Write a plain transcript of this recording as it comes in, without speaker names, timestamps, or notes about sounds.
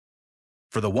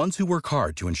For the ones who work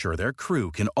hard to ensure their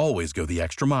crew can always go the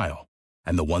extra mile,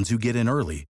 and the ones who get in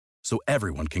early so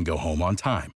everyone can go home on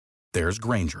time, there's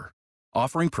Grainger,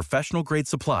 offering professional-grade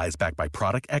supplies backed by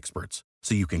product experts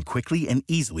so you can quickly and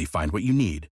easily find what you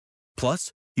need.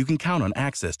 Plus, you can count on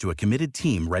access to a committed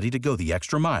team ready to go the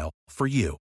extra mile for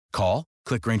you. Call,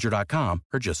 click Grainger.com,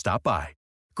 or just stop by.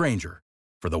 Grainger,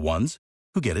 for the ones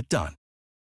who get it done.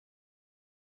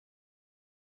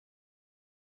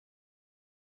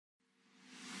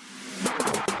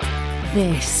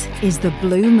 This is the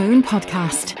Blue Moon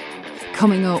Podcast.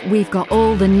 Coming up, we've got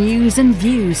all the news and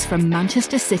views from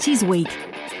Manchester City's week.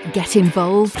 Get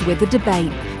involved with the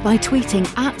debate by tweeting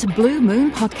at Blue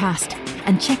Moon Podcast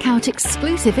and check out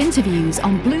exclusive interviews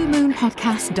on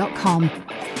bluemoonpodcast.com.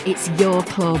 It's your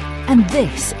club and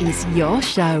this is your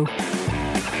show.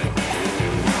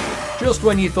 Just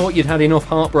when you thought you'd had enough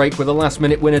heartbreak with a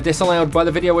last-minute winner disallowed by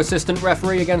the video assistant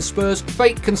referee against Spurs,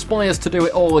 fate conspires to do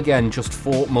it all again just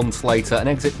 4 months later. An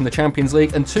exit from the Champions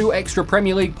League and 2 extra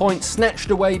Premier League points snatched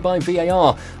away by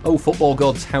VAR. Oh, football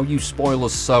gods, how you spoil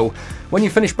us so. When you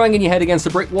finish banging your head against a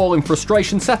brick wall in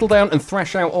frustration, settle down and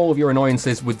thrash out all of your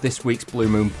annoyances with this week's Blue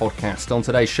Moon Podcast. On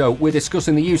today's show, we're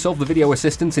discussing the use of the video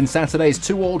assistant in Saturday's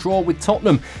 2-2 draw with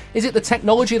Tottenham. Is it the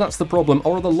technology that's the problem,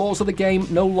 or are the laws of the game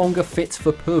no longer fit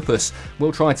for purpose?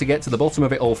 We'll try to get to the bottom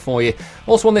of it all for you.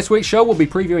 Also on this week's show, we'll be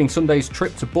previewing Sunday's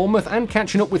trip to Bournemouth and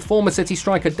catching up with former City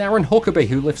striker Darren Huckerby,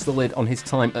 who lifts the lid on his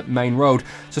time at Main Road.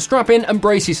 So strap in and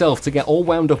brace yourself to get all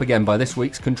wound up again by this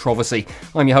week's controversy.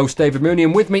 I'm your host, David Mooney,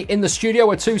 and with me in the studio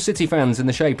are 2 City fans in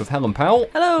the shape of Helen Powell.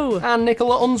 Hello. And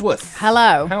Nicola Unsworth.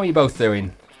 Hello. How are you both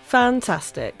doing?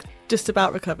 Fantastic. Just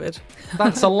about recovered.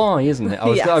 That's a lie, isn't it? I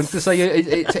was going to say,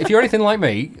 if you're anything like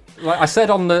me, like I said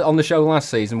on the show last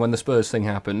season when the Spurs thing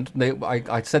happened,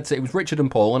 I said it was Richard and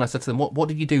Paul, and I said to them, what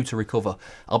did you do to recover?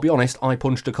 I'll be honest, I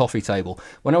punched a coffee table.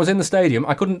 When I was in the stadium,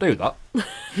 I couldn't do that.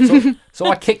 So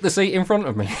I kicked the seat in front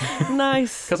of me.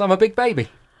 Nice. Because I'm a big baby.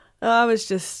 I was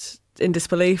just in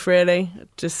disbelief, really.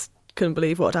 Just couldn't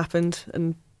believe what had happened.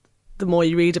 And the more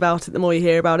you read about it, the more you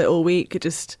hear about it all week, it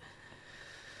just...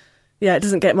 Yeah, it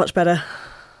doesn't get much better.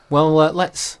 Well,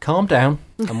 let's calm down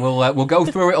and we'll go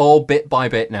through it all bit by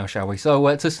bit now, shall we?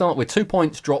 So to start with, 2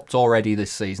 points dropped already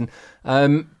this season,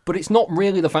 but it's not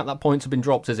really the fact that points have been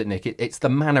dropped, is it, Nick? It's the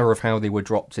manner of how they were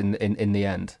dropped in the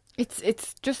end.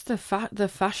 It's just the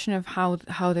fashion of how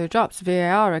they were dropped.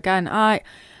 VAR again. I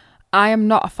am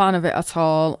not a fan of it at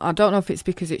all. I don't know if it's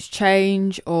because it's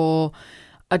change or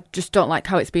I just don't like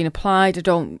how it's been applied. I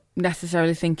don't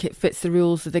necessarily think it fits the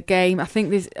rules of the game. I think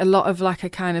there's a lot of like a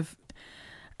kind of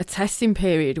a testing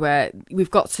period where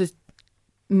we've got to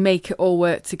make it all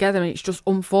work together, and it's just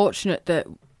unfortunate that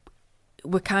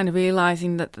we're kind of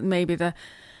realising that maybe the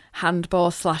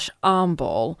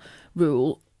handball/armball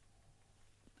rule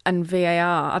and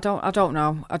VAR, I don't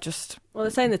know. Well,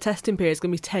 they're saying the testing period is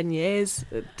going to be 10 years.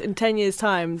 In 10 years'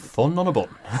 time... Fun on a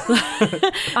button.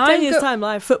 10 years' time,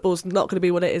 live football's not going to be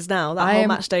what it is now. That whole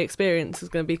match day experience is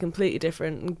going to be completely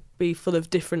different and be full of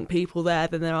different people there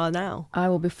than there are now. I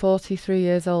will be 43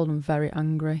 years old and very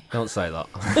angry. Don't say that.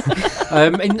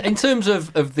 In terms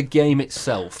of the game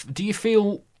itself, do you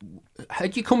feel...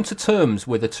 Had you come to terms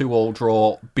with a 2-2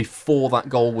 draw before that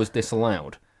goal was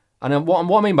disallowed? And what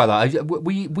I mean by that,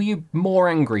 were you more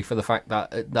angry for the fact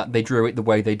that they drew it the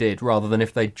way they did, rather than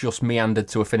if they just meandered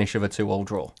to a finish of a 2-2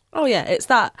 draw? Oh yeah, it's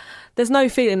that. There's no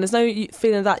feeling of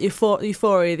that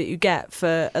euphoria that you get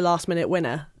for a last-minute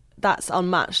winner. That's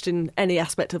unmatched in any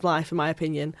aspect of life, in my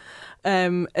opinion.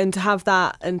 And to have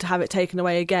that and to have it taken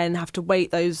away again, have to wait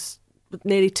those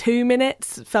nearly 2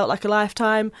 minutes, felt like a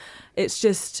lifetime. It's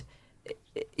just,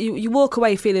 you walk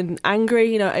away feeling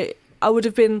angry. You know,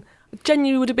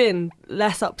 genuinely would have been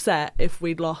less upset if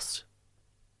we'd lost.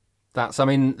 I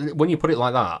mean, when you put it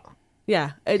like that,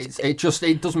 yeah, it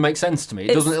doesn't make sense to me.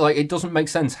 It doesn't make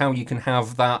sense how you can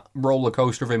have that roller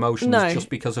coaster of emotions just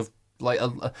because of like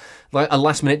a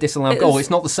last minute disallowed goal. It's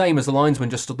not the same as the linesman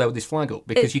just stood there with his flag up,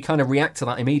 because you kind of react to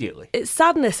that immediately. It's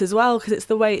sadness as well, because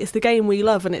it's the game we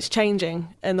love and it's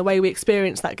changing, and the way we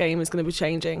experience that game is going to be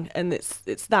changing, and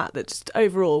it's that just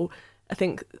overall, I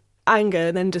think, anger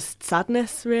and then just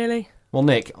sadness, really. Well,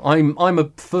 Nick, I'm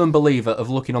a firm believer of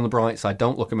looking on the bright side.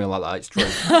 Don't look at me like that, it's true.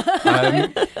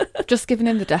 Just giving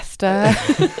him the death stare.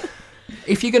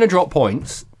 If you're going to drop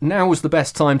points, now is the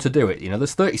best time to do it. You know,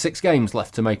 there's 36 games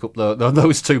left to make up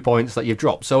those 2 points that you've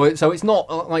dropped. So it's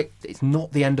not like it's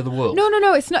not the end of the world.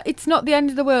 No, it's not the end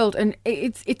of the world, and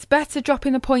it's better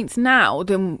dropping the points now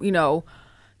than, you know,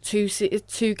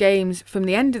 two games from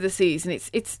the end of the season.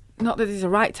 It's not that it's the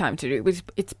right time to do it, but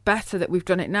it's better that we've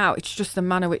done it now. It's just the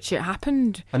manner which it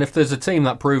happened. And if there's a team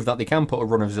that proved that they can put a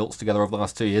run of results together over the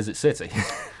last 2 years, it's City.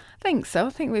 I think so. I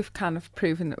think we've kind of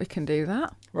proven that we can do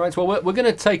that. Right, well, we're going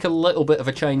to take a little bit of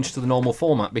a change to the normal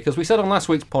format, because we said on last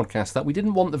week's podcast that we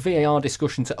didn't want the VAR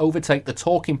discussion to overtake the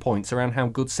talking points around how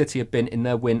good City have been in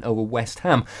their win over West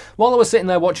Ham. While I was sitting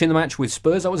there watching the match with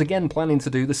Spurs, I was again planning to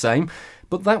do the same,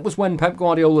 but that was when Pep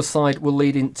Guardiola's side were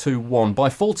leading 2-1. By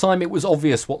full time, it was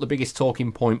obvious what the biggest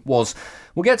talking point was.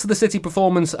 We'll get to the City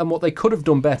performance and what they could have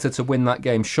done better to win that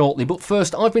game shortly, but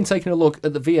first, I've been taking a look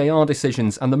at the VAR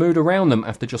decisions and the mood around them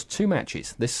after just 2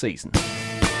 matches this season.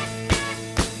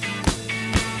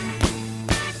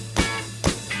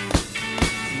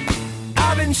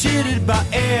 I've been cheated by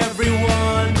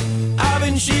everyone, I've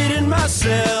been cheating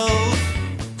myself.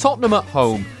 Tottenham at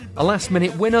home, a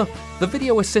last-minute winner, the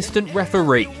video assistant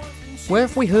referee. Where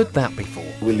have we heard that before?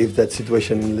 We lived that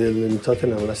situation in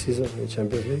Tottenham last season in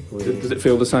Champions League. Does it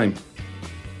feel the same?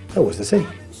 That was the same.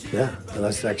 Yeah, the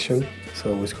last action.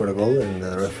 So we scored a goal and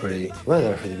the referee,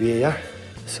 the VAR.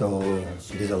 So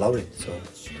disallowed it. So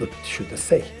what should I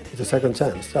say? It's a second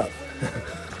time. It's tough.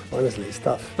 Honestly, it's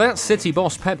tough. That's City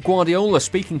boss Pep Guardiola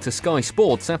speaking to Sky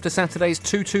Sports after Saturday's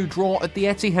 2-2 draw at the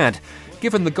Etihad.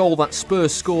 Given the goal that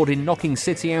Spurs scored in knocking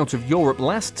City out of Europe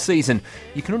last season,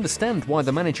 you can understand why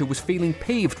the manager was feeling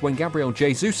peeved when Gabriel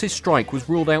Jesus' strike was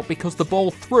ruled out because the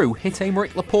ball through hit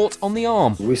Aymeric Laporte on the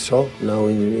arm. We saw now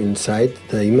inside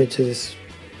the image is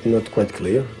not quite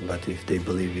clear, but if they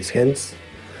believe his hands,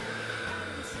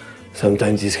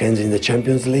 sometimes his hands in the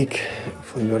Champions League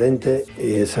from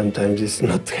Llorente, sometimes it's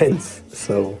not hands,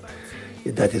 so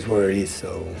that is where it is.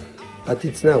 So, but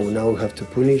it's now we have to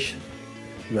punish.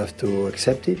 We have to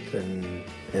accept it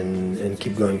and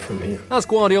keep going from here. As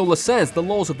Guardiola says, the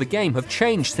laws of the game have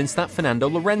changed since that Fernando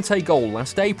Llorente goal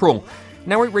last April.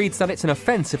 Now it reads that it's an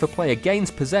offence if a player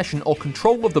gains possession or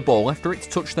control of the ball after it's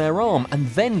touched their arm and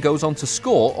then goes on to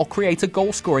score or create a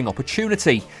goal-scoring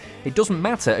opportunity. It doesn't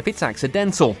matter if it's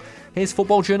accidental. Here's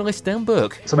football journalist Dan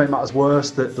Burke. To make matters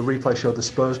worse, the replay showed the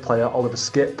Spurs player Oliver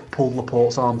Skipp pulled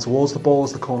Laporte's arm towards the ball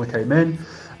as the corner came in.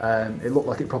 It looked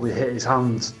like it probably hit his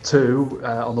hand too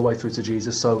on the way through to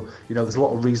Jesus. So, there's a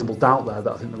lot of reasonable doubt there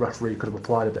that I think the referee could have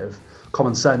applied a bit of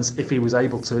common sense if he was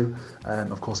able to.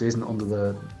 Of course, he isn't under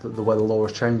the way the law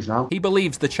has changed now. He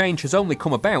believes the change has only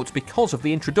come about because of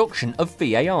the introduction of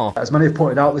VAR. As many have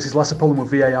pointed out, this is less a problem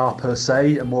with VAR per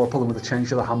se and more a problem with the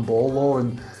change of the handball law.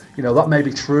 And, that may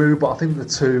be true, but I think the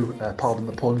two, pardon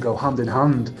the pun, go hand in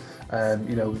hand.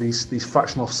 These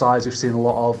fractional offsides we've seen a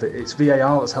lot of. It's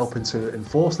VAR that's helping to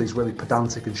enforce these really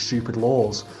pedantic and stupid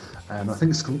laws. I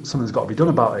think something's got to be done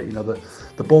about it.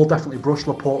 The ball definitely brushed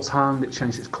Laporte's hand. It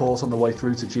changed its course on the way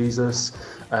through to Jesus.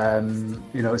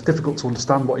 It's difficult to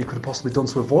understand what he could have possibly done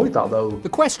to avoid that, though. The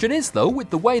question is, though, with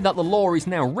the way that the law is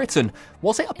now written,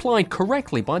 was it applied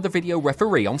correctly by the video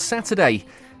referee on Saturday?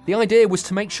 The idea was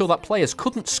to make sure that players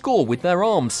couldn't score with their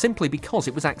arms simply because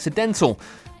it was accidental.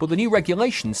 But the new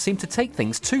regulations seem to take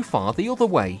things too far the other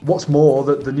way. What's more,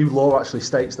 the new law actually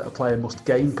states that a player must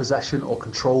gain possession or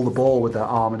control the ball with their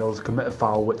arm in order to commit a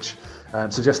foul, which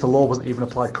suggests the law wasn't even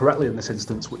applied correctly in this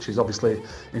instance, which is obviously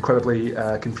incredibly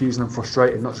confusing and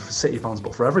frustrating, not just for City fans,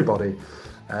 but for everybody.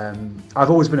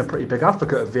 I've always been a pretty big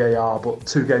advocate of VAR, but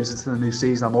 2 games into the new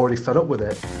season, I'm already fed up with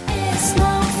it. It's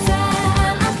not fair,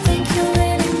 I think you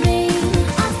really mean,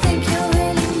 I think you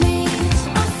really mean,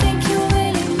 I think you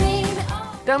really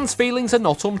mean. Dan's feelings are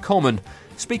not uncommon.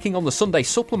 Speaking on the Sunday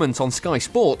supplement on Sky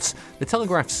Sports, the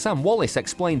Telegraph's Sam Wallace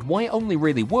explained why it only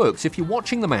really works if you're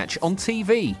watching the match on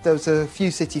TV. There was a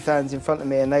few City fans in front of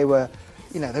me and they were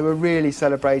really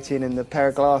celebrating and the pair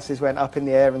of glasses went up in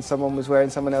the air and someone was wearing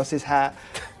someone else's hat.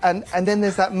 And then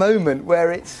there's that moment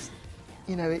where it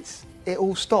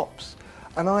all stops.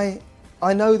 And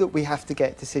I know that we have to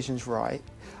get decisions right.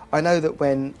 I know that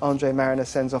when Andre Mariner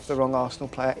sends off the wrong Arsenal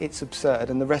player, it's absurd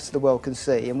and the rest of the world can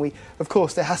see. And of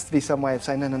course, there has to be some way of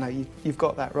saying, no, you've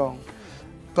got that wrong.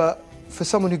 But for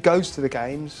someone who goes to the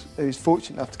games, who's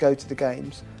fortunate enough to go to the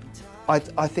games, I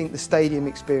think the stadium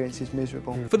experience is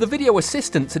miserable. For the video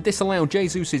assistant to disallow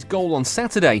Jesus' goal on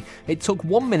Saturday, it took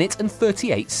 1 minute and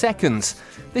 38 seconds.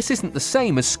 This isn't the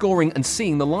same as scoring and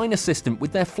seeing the line assistant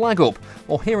with their flag up,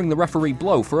 or hearing the referee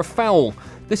blow for a foul.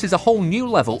 This is a whole new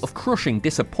level of crushing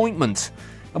disappointment.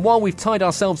 And while we've tied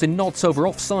ourselves in knots over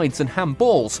offsides and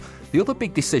handballs, the other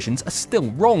big decisions are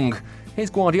still wrong. Here's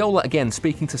Guardiola again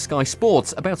speaking to Sky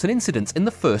Sports about an incident in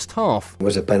the first half. It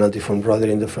was a penalty from Rodri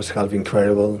in the first half,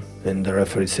 incredible. And the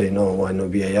referee said, no, why no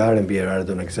VAR? And VAR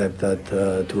don't accept that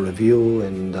to review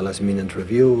and the last minute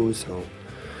review. So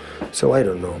So I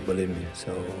don't know, believe me.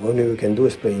 So only we can do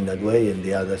is play in that way, and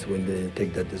the others, when they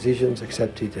take that decisions,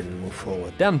 accept it and move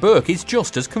forward. Dan Burke is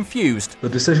just as confused. The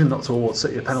decision not to award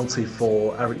City a penalty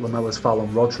for Eric Lamella's foul on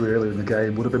Rodri earlier in the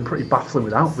game would have been pretty baffling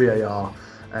without VAR.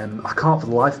 I can't for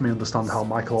the life of me understand how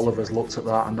Michael Oliver's looked at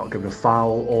that and not given a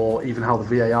foul, or even how the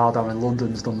VAR down in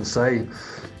London's done the same.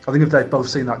 I think if they'd both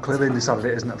seen that clearly and decided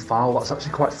it isn't a foul, that's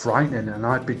actually quite frightening, and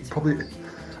I think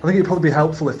it'd probably be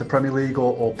helpful if the Premier League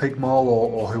or Pigmall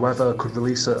or whoever could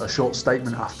release a short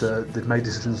statement after they've made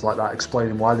decisions like that,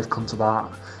 explaining why they've come to that.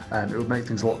 It would make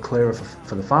things a lot clearer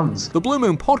for the fans. The Blue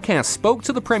Moon podcast spoke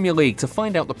to the Premier League to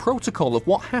find out the protocol of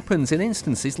what happens in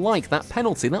instances like that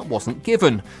penalty that wasn't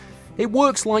given. It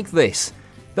works like this.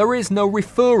 There is no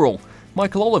referral.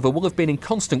 Michael Oliver will have been in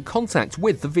constant contact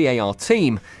with the VAR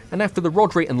team, and after the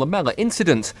Rodri and Lamella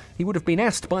incident, he would have been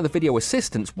asked by the video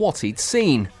assistants what he'd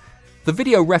seen. The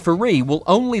video referee will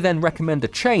only then recommend a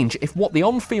change if what the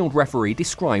on-field referee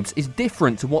describes is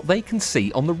different to what they can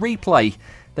see on the replay.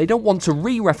 They don't want to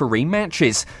re-referee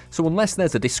matches, so unless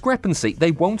there's a discrepancy,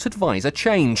 they won't advise a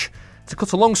change. To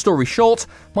cut a long story short,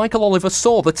 Michael Oliver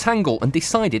saw the tangle and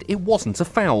decided it wasn't a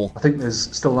foul. I think there's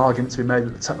still an argument to be made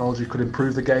that the technology could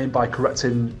improve the game by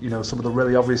correcting, some of the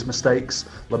really obvious mistakes.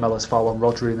 Lamella's foul on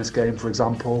Rodri in this game, for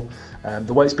example.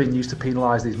 The way it's being used to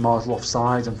penalise these marginal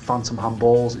offsides and phantom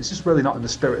handballs, it's just really not in the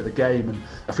spirit of the game. And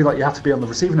I feel like you have to be on the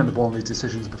receiving end of one of these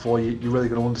decisions before you're really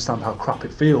going to understand how crap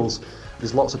it feels.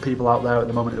 There's lots of people out there at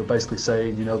the moment who are basically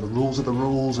saying, the rules are the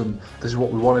rules and this is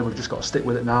what we wanted, we've just got to stick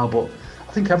with it now. But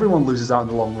I think everyone loses out in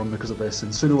the long run because of this,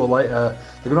 and sooner or later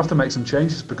they're going to have to make some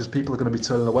changes because people are going to be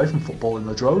turning away from football in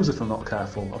the droves if they're not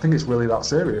careful. I think it's really that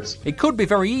serious. It could be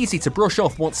very easy to brush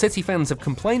off what City fans have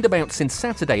complained about since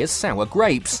Saturday as sour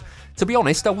grapes. To be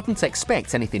honest, I wouldn't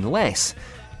expect anything less.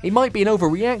 It might be an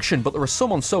overreaction, but there are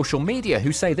some on social media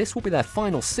who say this will be their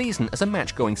final season as a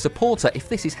match-going supporter if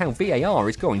this is how VAR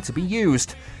is going to be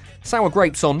used. Sour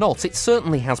grapes or not, it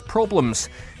certainly has problems.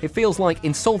 It feels like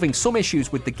in solving some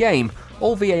issues with the game,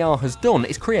 all VAR has done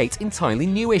is create entirely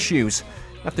new issues.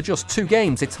 After just 2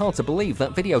 games, it's hard to believe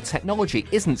that video technology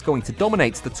isn't going to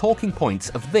dominate the talking points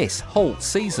of this whole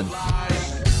season.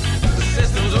 The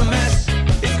system's a mess,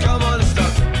 it's come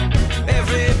unstuck.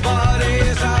 Everybody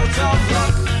is out of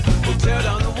luck. We'll tear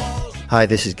down the walls. Hi,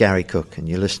 this is Gary Cook, and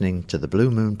you're listening to the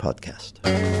Blue Moon Podcast.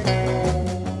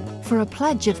 For a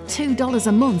pledge of $2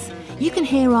 a month, you can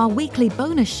hear our weekly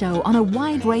bonus show on a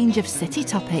wide range of City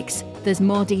topics. There's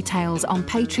more details on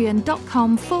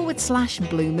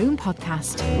patreon.com/Blue Moon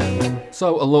Podcast.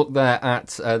 So a look there at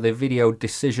the video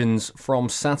decisions from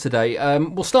Saturday.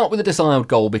 We'll start with the disallowed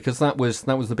goal because that was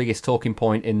the biggest talking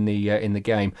point in the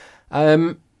game.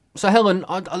 So Helen,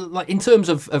 like in terms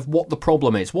of what the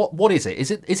problem is, what is it?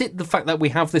 Is it the fact that we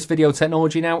have this video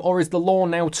technology now, or is the law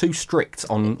now too strict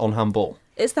on handball?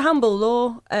 It's the handball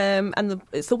law, and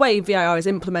it's the way VAR is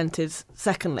implemented,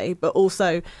 secondly, but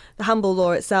also the handball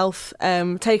law itself.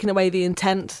 Taking away the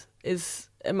intent is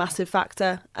a massive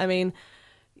factor. I mean,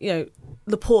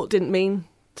 Laporte didn't mean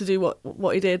to do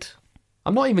what he did.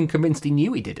 I'm not even convinced he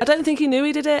knew he did it. I don't think he knew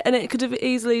he did it, and it could have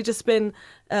easily just been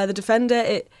the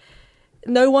defender.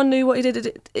 No one knew what he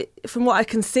did. From what I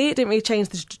can see, it didn't really change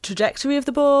the trajectory of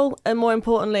the ball, and more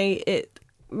importantly, it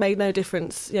made no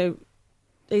difference.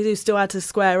 He still had to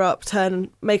square up,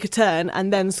 make a turn,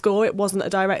 and then score. It wasn't a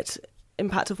direct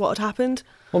impact of what had happened.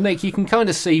 Well, Nick, you can kind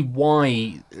of see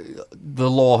why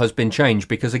the law has been changed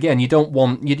because, again, you don't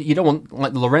want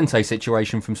like the Llorente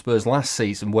situation from Spurs last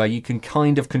season, where you can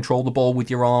kind of control the ball with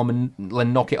your arm and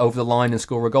then knock it over the line and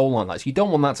score a goal like that. So you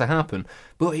don't want that to happen.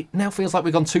 But it now feels like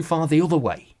we've gone too far the other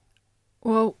way.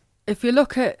 Well, if you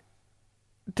look at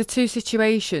the two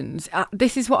situations,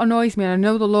 this is what annoys me, and I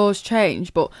know the law's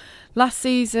changed, but last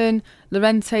season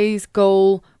Llorente's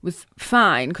goal was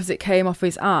fine because it came off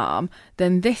his arm.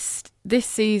 Then this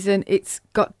season it's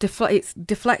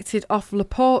deflected off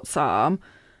Laporte's arm.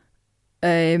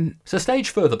 It's a stage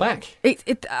further back.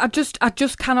 I just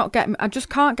can't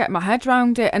get my head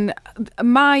around it, and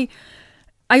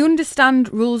I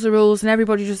understand rules are rules, and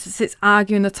everybody just sits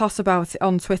arguing the toss about it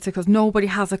on Twitter because nobody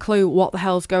has a clue what the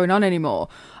hell's going on anymore.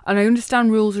 And I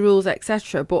understand rules are rules,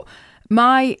 etc. But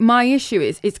my issue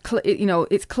is it's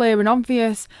clear and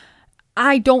obvious.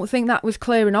 I don't think that was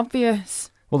clear and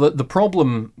obvious. Well, the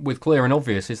problem with clear and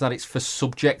obvious is that it's for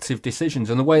subjective decisions,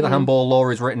 and the way the handball law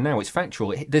is written now, it's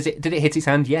factual. Did it hit his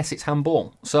hand? Yes, it's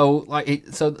handball. So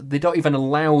so they don't even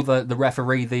allow the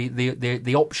referee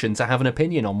the option to have an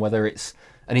opinion on whether it's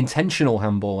an intentional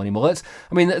handball anymore.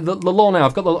 The law now.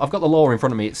 I've got the law in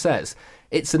front of me. It says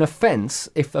it's an offence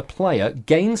if a player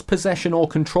gains possession or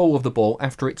control of the ball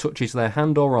after it touches their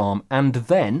hand or arm and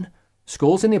then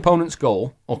scores in the opponent's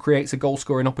goal or creates a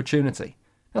goal-scoring opportunity.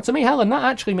 Now, to me, Helen, that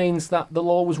actually means that the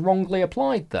law was wrongly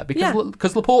applied there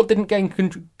because Laporte didn't gain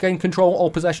control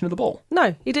or possession of the ball.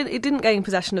 No, he didn't gain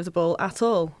possession of the ball at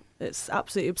all. It's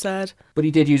absolutely absurd. But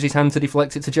he did use his hand to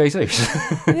deflect it to Jesus.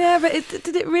 Yeah, but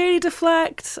did it really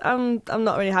deflect? I'm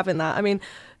not really having that. I mean,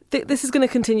 this is going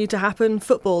to continue to happen.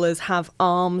 Footballers have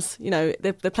arms. You know,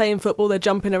 they're playing football. They're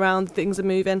jumping around. Things are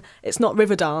moving. It's not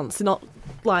Riverdance. They're not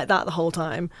like that the whole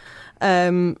time.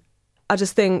 I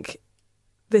just think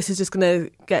this is just going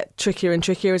to get trickier and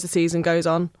trickier as the season goes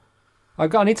on.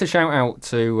 I need to shout out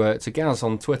to Gaz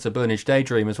on Twitter, Burnage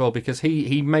Daydream, as well, because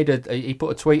he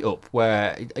put a tweet up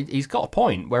where he's got a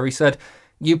point where he said,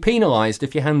 you're penalised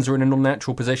if your hands are in an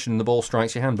unnatural position and the ball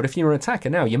strikes your hand, but if you're an attacker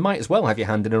now, you might as well have your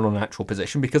hand in an unnatural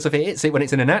position, because if it hits it when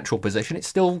it's in a natural position, it's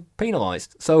still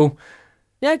penalised. So...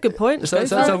 Yeah, good point.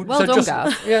 Well done,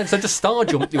 Gaz. Yeah, so just star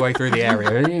jumped your way through the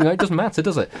area. You know, it doesn't matter,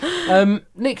 does it?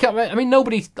 Nick, I mean,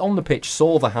 nobody on the pitch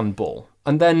saw the handball.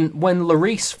 And then when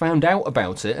Lloris found out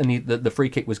about it and the free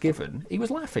kick was given, he was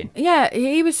laughing. Yeah,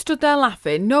 he was stood there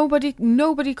laughing. Nobody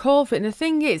called for it. And the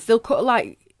thing is, they'll cut,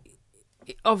 like...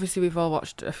 Obviously, we've all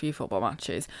watched a few football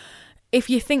matches. If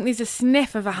you think there's a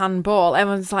sniff of a handball,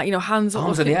 everyone's like, you know, hands up,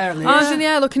 arms in the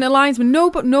air, looking at linesmen.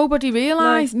 Nobody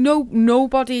realised.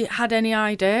 Nobody had any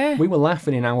idea. We were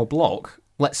laughing in our block.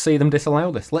 Let's see them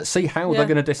disallow this. Let's see how they're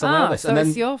going to disallow this. So and then,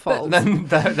 it's your fault. Then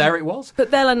there it was.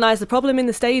 But there lies the problem in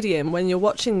the stadium when you're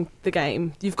watching the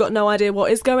game. You've got no idea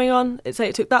what is going on. It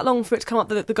took that long for it to come up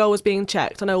that the goal was being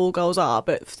checked. I know all goals are,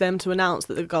 but for them to announce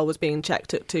that the goal was being checked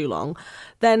took too long.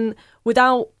 Then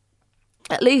without,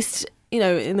 at least... You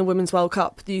know, in the Women's World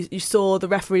Cup, you saw the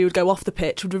referee would go off the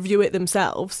pitch, would review it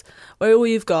themselves, where all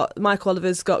you've got, Michael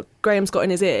Graham's got in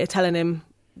his ear telling him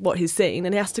what he's seen,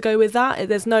 and he has to go with that.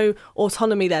 There's no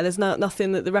autonomy there. There's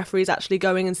nothing that the referee's actually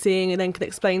going and seeing and then can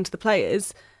explain to the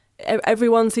players.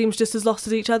 Everyone seems just as lost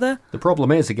as each other. The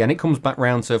problem is, again, it comes back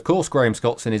round to, of course, Graham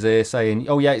Scott's in his ear saying,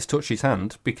 oh yeah, it's touched his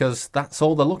hand, because that's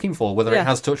all they're looking for, whether it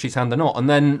has touched his hand or not. And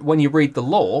then when you read the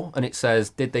law and it says,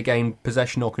 did they gain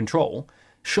possession or control,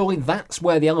 surely that's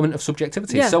where the element of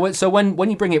subjectivity is. So when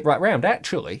you bring it right round,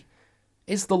 actually,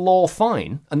 is the law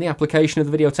fine and the application of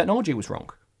the video technology was wrong?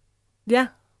 Yeah,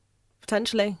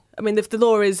 potentially. I mean, if the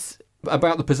law is...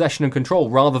 about the possession and control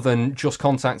rather than just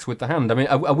contact with the hand. I mean,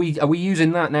 are we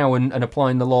using that now and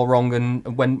applying the law wrong,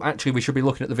 and when actually we should be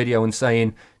looking at the video and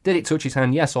saying, did it touch his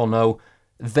hand, yes or no?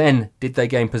 Then did they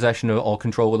gain possession or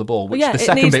control of the ball? Which the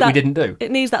second bit we didn't do.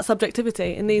 It needs that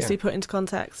subjectivity. It needs to be put into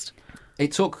context.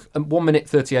 It took 1 minute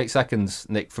 38 seconds,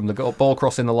 Nick, from the ball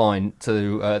crossing the line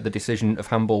to the decision of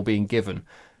handball being given.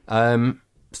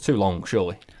 It's too long,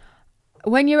 surely.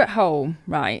 When you're at home,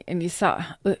 right, and you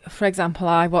sat, for example,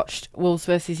 I watched Wolves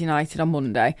versus United on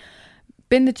Monday,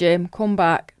 been in the gym, come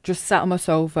back, just sat on my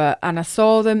sofa, and I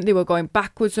saw them. They were going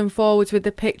backwards and forwards with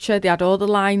the picture. They had all the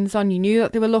lines on. You knew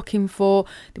what they were looking for.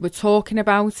 They were talking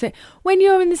about it. When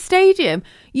you're in the stadium,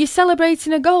 you're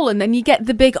celebrating a goal, and then you get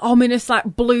the big ominous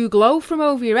like blue glow from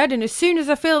over your head. And as soon as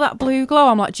I feel that blue glow,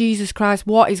 I'm like, Jesus Christ,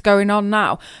 what is going on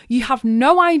now? You have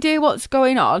no idea what's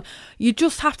going on. You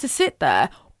just have to sit there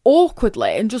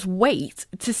awkwardly and just wait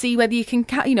to see whether you can,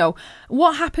 you know,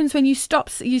 what happens when you stop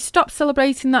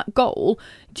celebrating that goal.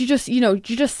 Do you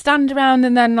just stand around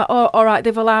and then, oh, all right,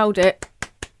 they've allowed it,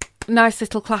 nice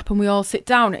little clap, and we all sit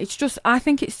down? It's just, I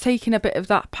think it's taking a bit of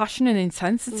that passion and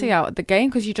intensity out of the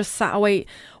game, because you just sat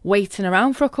waiting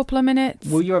around for a couple of minutes.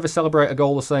 Will you ever celebrate a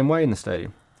goal the same way in the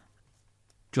stadium,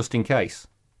 just in case?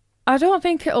 I don't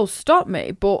think it'll stop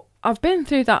me, but I've been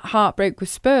through that heartbreak with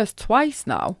Spurs twice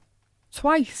now.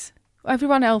 Twice.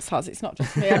 Everyone else has. It's not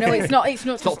just me. I know it's not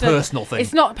just a personal thing.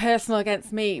 It's not personal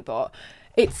against me, but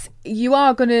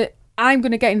I'm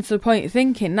gonna get into the point of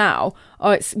thinking now,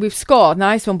 we've scored,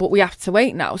 nice one, but we have to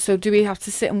wait now. So do we have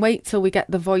to sit and wait till we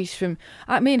get the voice from...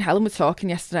 me and Helen were talking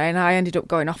yesterday, and I ended up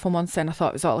going off on one saying I thought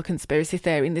it was all a conspiracy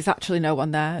theory, and there's actually no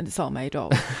one there, and it's all made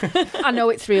up. I know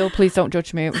it's real. Please don't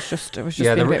judge me. It was just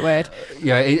being a bit weird.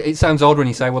 Yeah, it sounds odd when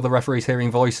you say, well, the referee's hearing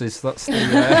voices. That's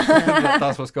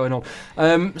that's what's going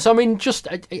on. So I mean, just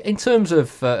in terms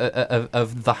of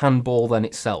the handball then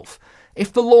itself.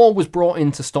 If the law was brought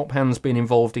in to stop hands being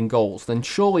involved in goals, then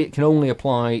surely it can only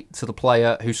apply to the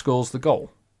player who scores the goal.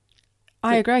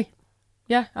 I agree.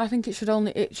 Yeah, I think it should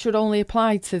only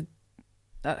apply to.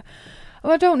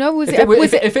 I don't know. If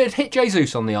it had hit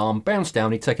Jesus on the arm, bounced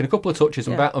down, he'd taken a couple of touches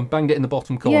and banged it in the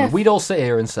bottom corner, we'd all sit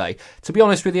here and say, to be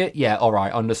honest with you, yeah, all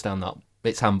right, I understand that.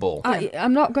 It's handball.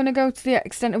 I'm not going to go to the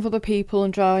extent of other people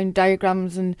and drawing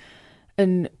diagrams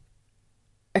and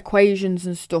equations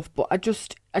and stuff, but I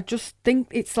just think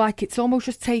it's like it's almost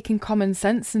just taking common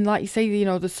sense and, like you say, you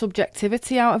know, the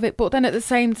subjectivity out of it. But then at the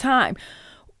same time,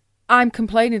 I'm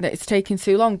complaining that it's taking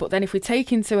too long. But then if we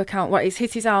take into account what he's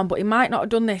hit his arm, but he might not have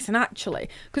done this, and actually,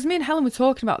 because me and Helen were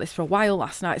talking about this for a while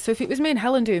last night. So if it was me and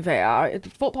Helen doing VAR,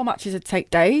 football matches would take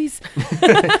days.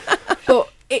 But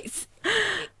it's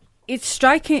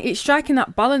striking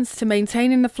that balance to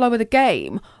maintaining the flow of the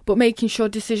game, but making sure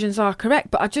decisions are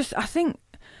correct. But I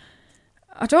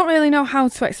don't really know how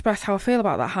to express how I feel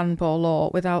about that handball law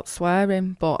without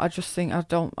swearing, but I just think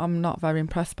I'm not very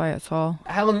impressed by it at all.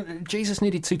 Helen, Jesus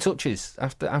needed 2 touches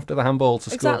after the handball to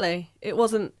score. Exactly. It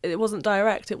wasn't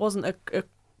direct. It wasn't a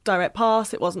direct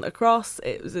pass. It wasn't a cross.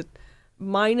 It was a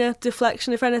minor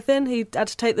deflection, if anything. He had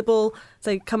to take the ball,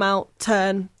 say, come out,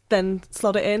 turn, then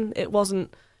slot it in. It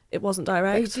wasn't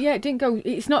direct. It didn't go.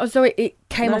 It's not as though it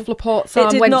came No. off Laporte's It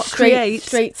arm, did went not straight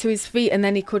create- to his feet, and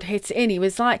then he could hit it in. He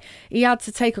was like, he had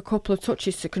to take a couple of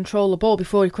touches to control the ball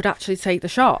before he could actually take the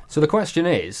shot. So the question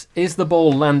is the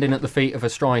ball landing at the feet of a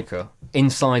striker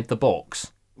inside the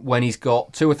box when he's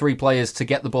got 2 or 3 players to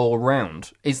get the ball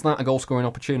around? Is that a goal-scoring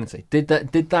opportunity? Did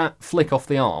that flick off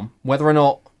the arm, whether or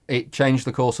not it changed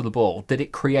the course of the ball, did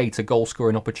it create a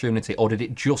goal-scoring opportunity, or did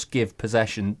it just give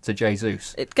possession to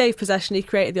Jesus? It gave possession. He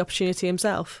created the opportunity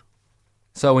himself.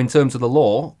 So in terms of the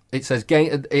law, it says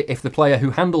if the player who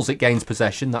handles it gains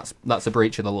possession, that's a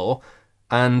breach of the law,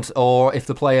 or if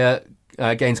the player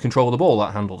gains control of the ball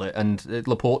that handled it, and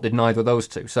Laporte did neither of those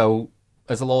two. So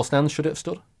as the law stands, should it have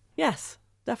stood? Yes,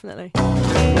 definitely.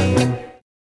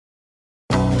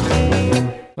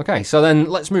 Okay, so then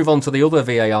let's move on to the other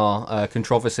VAR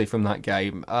controversy from that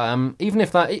game. Even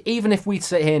if we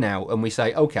sit here now and we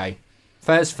say, okay,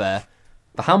 fair's fair,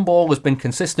 the handball has been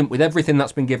consistent with everything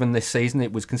that's been given this season.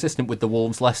 It was consistent with the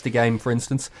Wolves-Leicester game, for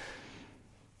instance.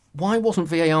 Why wasn't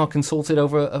VAR consulted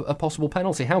over a possible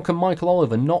penalty? How can Michael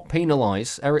Oliver not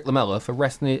penalise Eric Lamela for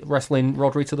wrestling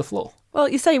Rodri to the floor? Well,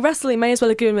 you say wrestling, may as well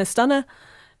have given him a stunner.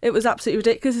 It was absolutely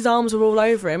ridiculous. His arms were all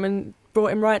over him and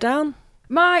brought him right down.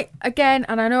 Again,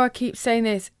 and I know I keep saying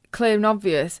this, clear and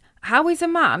obvious, how is a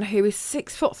man who is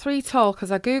 6'3" tall,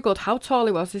 because I googled how tall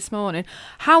he was this morning,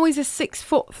 how is a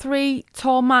 6'3"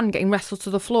 tall man getting wrestled to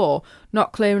the floor?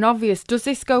 Not clear and obvious. Does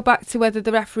this go back to whether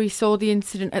the referee saw the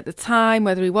incident at the time,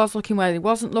 whether he was looking, whether he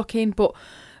wasn't looking? But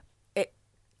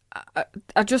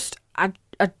I just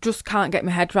can't get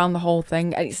my head around the whole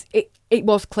thing. It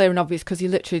was clear and obvious because he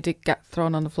literally did get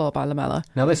thrown on the floor by Lamela.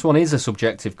 Now, this one is a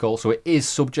subjective call, so it is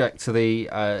subject to the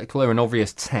clear and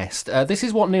obvious test. This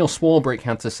is what Neil Swarbrick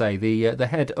had to say, the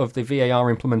head of the VAR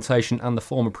implementation and the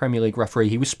former Premier League referee.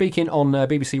 He was speaking on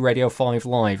BBC Radio 5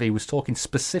 Live. He was talking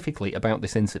specifically about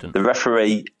this incident. The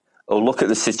referee will look at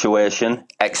the situation,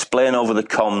 explain over the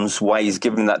comms why he's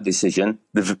given that decision.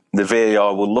 The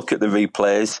VAR will look at the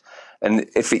replays, and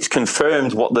if it's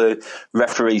confirmed what the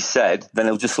referee said, then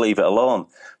he'll just leave it alone.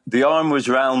 The arm was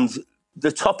round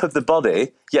the top of the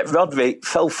body, yet Rodri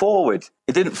fell forward.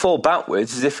 He didn't fall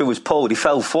backwards as if he was pulled, he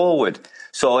fell forward.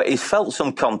 So he's felt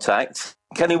some contact.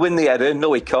 Can he win the header?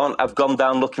 No, he can't. I've gone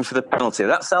down looking for the penalty.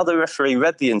 That's how the referee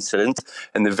read the incident,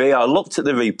 and the VAR looked at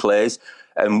the replays,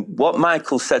 and what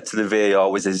Michael said to the VAR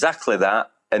was exactly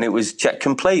that, and it was check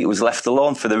complete. It was left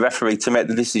alone for the referee to make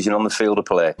the decision on the field of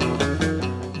play.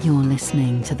 You're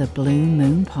listening to the Blue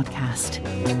Moon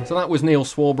Podcast. So that was Neil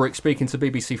Swarbrick speaking to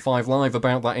BBC 5 Live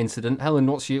about that incident. Helen,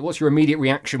 what's your immediate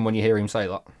reaction when you hear him say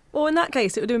that? Well, in that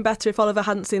case, it would have been better if Oliver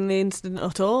hadn't seen the incident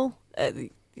at all.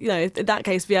 In that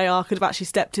case, VAR could have actually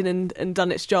stepped in and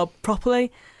done its job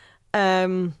properly.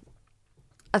 I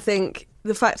think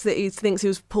the fact that he thinks he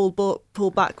was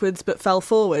pulled backwards but fell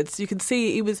forwards, you can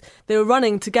see they were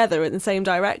running together in the same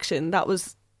direction.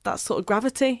 That's sort of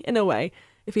gravity in a way.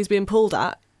 If he's being pulled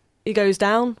at, he goes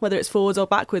down. Whether it's forwards or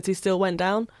backwards, he still went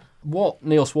down. What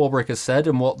Neil Swarbrick has said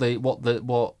and what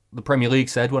the Premier League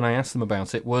said when I asked them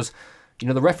about it was,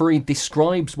 the referee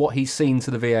describes what he's seen to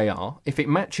the VAR. If it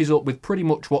matches up with pretty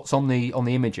much what's on the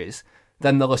images,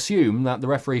 then they'll assume that the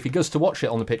referee, if he goes to watch it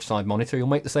on the pitch side monitor, he'll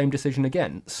make the same decision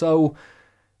again. So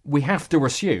we have to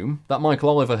assume that Michael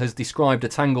Oliver has described a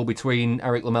tangle between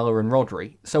Eric Lamela and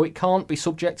Rodri, so it can't be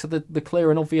subject to the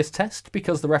clear and obvious test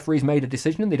because the referee's made a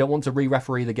decision and they don't want to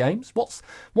re-referee the games.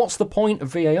 What's the point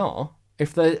of VAR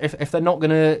if they're not going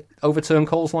to overturn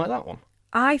calls like that one?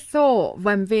 I thought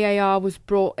when VAR was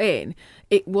brought in,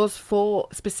 it was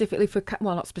specifically for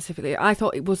I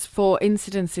thought it was for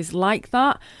incidences like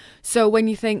that. So when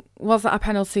you think, was that a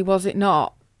penalty, was it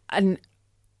not? And,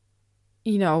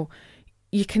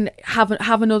 you can have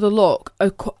another look,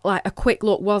 a quick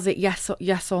look, was it yes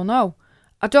or no?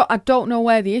 I don't know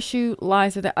where the issue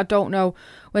lies with it. I don't know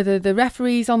whether the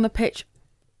referees on the pitch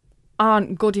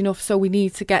aren't good enough, so we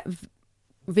need to get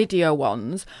video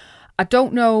ones. I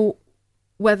don't know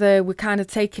whether we're kind of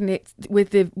taking it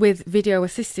with video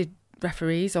assisted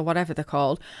referees or whatever they're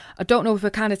called. I don't know if we're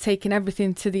kind of taking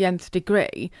everything to the nth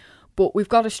degree, but we've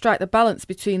got to strike the balance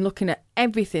between looking at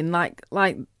everything like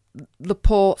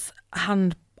Laporte's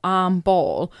arm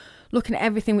ball, looking at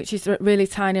everything which is really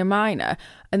tiny and minor.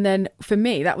 And then for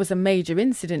me, that was a major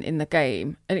incident in the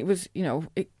game, and it was,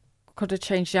 it could have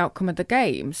changed the outcome of the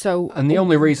game. So, and the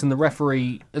only reason the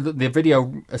referee, the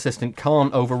video assistant,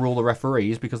 can't overrule the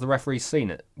referee is because the referee's seen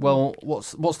it. Well,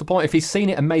 what's the point? If he's seen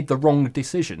it and made the wrong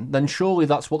decision, then surely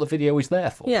that's what the video is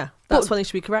there for. Yeah, that's when he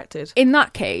should be corrected. In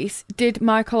that case, did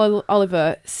Michael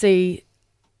Oliver see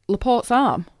Laporte's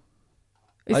arm?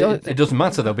 It doesn't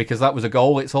matter though, because that was a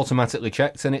goal. It's automatically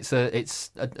checked, and it's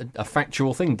a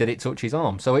factual thing. Did it touch his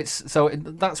arm?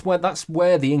 That's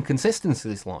where the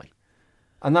inconsistencies lie,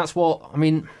 and that's what I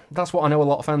know a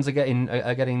lot of fans are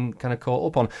getting kind of caught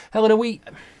up on. Helen,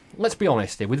 let's be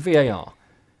honest here with VAR.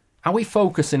 Are we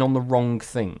focusing on the wrong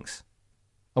things?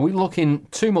 Are we looking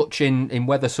too much in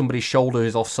whether somebody's shoulder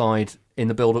is offside in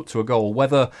the build up to a goal,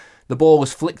 whether the ball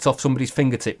has flicked off somebody's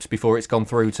fingertips before it's gone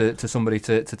through to somebody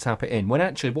to tap it in, when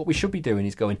actually what we should be doing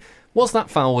is going, was that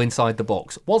foul inside the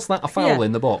box? Was that a foul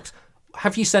in the box?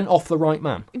 Have you sent off the right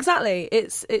man? Exactly.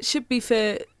 It should be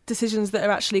for decisions that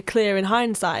are actually clear in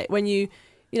hindsight. When the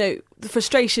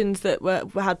frustrations that were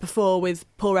had before with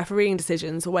poor refereeing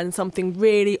decisions, or when something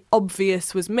really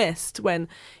obvious was missed, when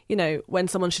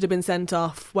someone should have been sent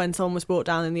off, when someone was brought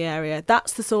down in the area,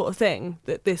 that's the sort of thing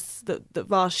that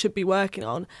VAR should be working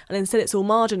on. And instead, it's all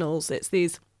marginals. It's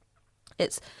these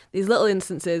little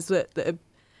instances that are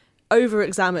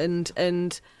over-examined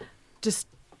and just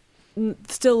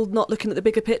still not looking at the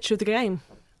bigger picture of the game.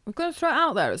 I'm going to throw it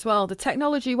out there as well. The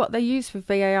technology, what they use for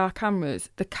VAR cameras,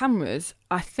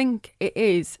 I think it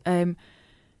is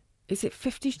it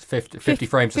 50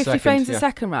 frames a second? 50 frames a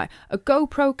second, right? A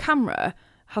GoPro camera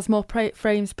has more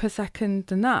frames per second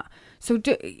than that. So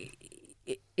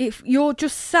if you're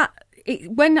just sat...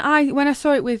 When I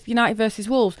saw it with United versus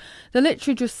Wolves, they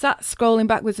literally just sat scrolling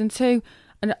backwards and two.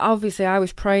 And obviously, I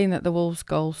was praying that the Wolves'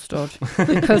 goal stood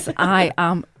because I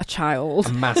am a child.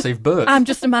 A massive Bert. I'm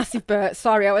just a massive Bert.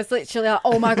 Sorry, I was literally like,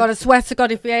 oh my God, I swear to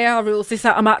God, if VAR rules this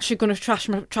out, I'm actually going to trash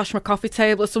my coffee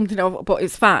table or something. But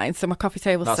it's fine. So my coffee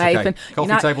table's safe. Okay.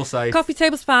 And table's safe. Coffee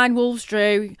table's fine. Wolves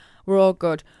drew. We're all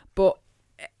good. But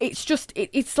it's just,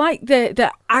 it's like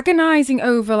they're agonising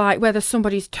over like whether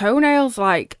somebody's toenails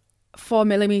 4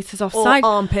 millimetres offside.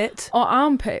 Or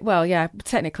armpit. Well, yeah,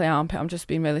 technically armpit. I'm just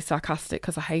being really sarcastic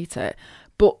because I hate it.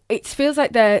 But it feels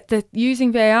like they're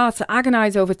using VAR to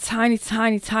agonise over tiny,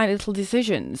 tiny, tiny little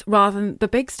decisions rather than the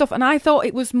big stuff. And I thought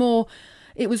it was more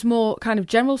kind of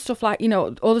general stuff like,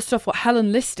 all the stuff what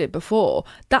Helen listed before.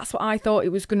 That's what I thought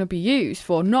it was going to be used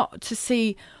for, not to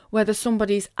see whether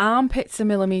somebody's armpit's a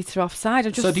millimetre offside. I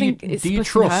just think it's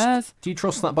splitting hairs. Do you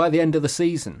trust that by the end of the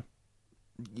season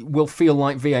we'll feel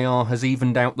like VAR has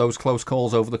evened out those close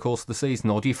calls over the course of the season,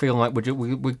 or do you feel like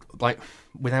we're like,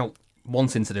 without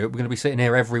wanting to do it, we're going to be sitting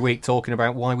here every week talking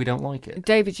about why we don't like it?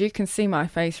 David, you can see my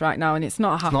face right now, and it's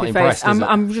not a happy not face.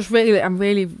 I'm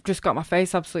really just got my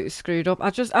face absolutely screwed up.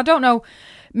 I don't know.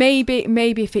 Maybe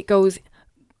if it goes,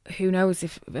 who knows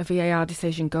if a VAR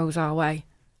decision goes our way.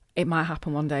 It might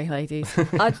happen one day, ladies,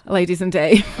 ladies and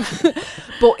Dave.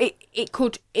 But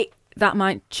that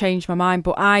might change my mind,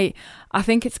 but I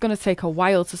think it's going to take a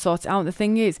while to sort it out. The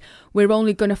thing is, we're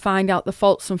only going to find out the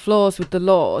faults and flaws with the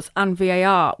laws and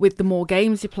VAR with the more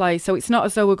games you play. So it's not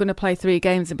as though we're going to play 3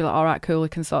 games and be like, all right, cool, we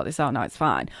can sort this out now, it's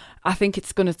fine. I think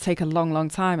it's going to take a long, long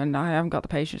time, and I haven't got the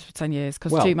patience for 10 years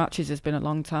because 2 matches has been a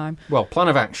long time. Well, plan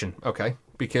of action, okay.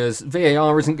 Because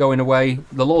VAR isn't going away.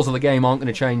 The laws of the game aren't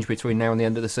going to change between now and the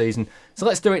end of the season. So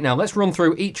let's do it now. Let's run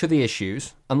through each of the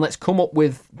issues and let's come up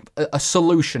with a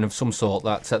solution of some sort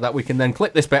that we can then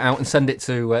clip this bit out and send it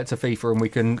to FIFA, and we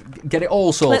can get it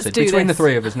all sorted between the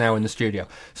 3 of us now in the studio.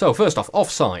 So first off,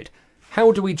 offside.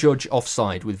 How do we judge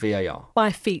offside with VAR?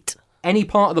 By feet. Any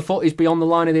part of the foot is beyond the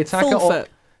line of the attacker? Full foot.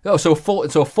 Oh, so a full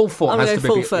foot has to be...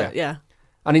 full foot, yeah.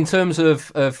 And in terms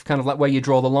of kind of like where you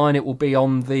draw the line, it will be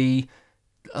on the...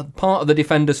 part of the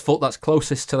defender's foot that's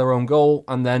closest to their own goal,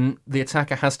 and then the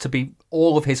attacker has to be,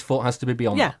 all of his foot has to be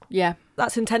beyond that. Yeah.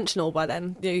 That's intentional by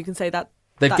then. You can say that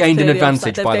they've gained an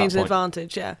advantage by that point. They've gained an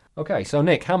advantage, yeah. Okay, so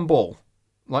Nick, handball.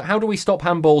 Like, how do we stop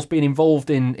handballs being involved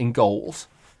in goals,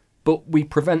 but we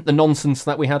prevent the nonsense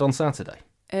that we had on Saturday?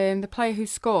 The player who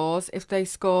scores, if they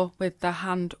score with their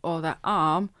hand or their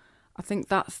arm, I think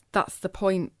that's the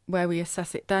point where we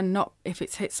assess it then, not if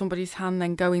it's hit somebody's hand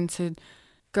then going to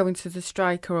the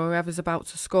striker or whoever's about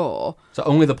to score. So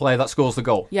only the player that scores the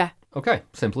goal? Yeah. Okay,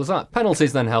 simple as that.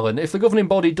 Penalties then, Helen. If the governing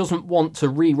body doesn't want to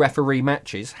re-referee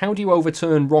matches, how do you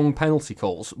overturn wrong penalty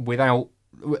calls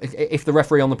if the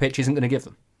referee on the pitch isn't going to give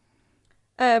them?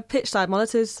 Pitch side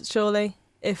monitors, surely.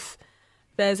 If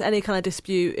there's any kind of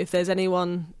dispute, if there's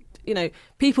anyone,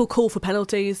 people call for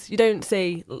penalties. You don't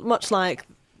see, much like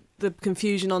the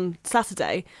confusion on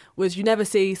Saturday, was you never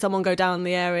see someone go down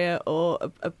the area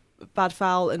or a bad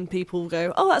foul and people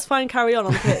go, oh, that's fine, carry on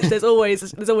the pitch. There's always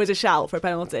a shout for a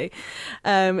penalty,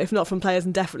 if not from players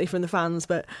and definitely from the fans,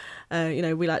 but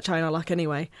we like trying our luck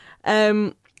anyway.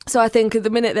 So I think at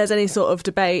the minute there's any sort of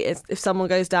debate, if someone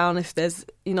goes down, if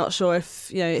you're not sure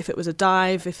if it was a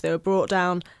dive, if they were brought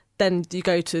down, then you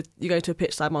go to a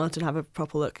pitch side monitor and have a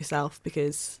proper look yourself.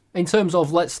 Because in terms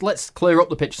of let's clear up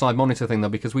the pitch side monitor thing though,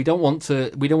 because we don't want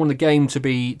the game to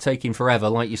be taking forever.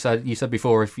 Like you said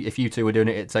before, if you two were doing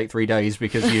it, it'd take 3 days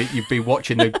because you'd be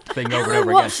watching the thing over and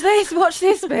over again. Watch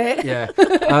this bit. Yeah.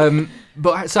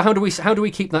 But so how do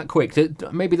we keep that quick?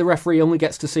 Maybe the referee only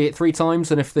gets to see it 3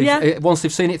 times, and if once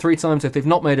they've seen it 3 times, if they've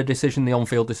not made a decision, the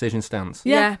on-field decision stands.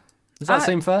 Yeah. Does that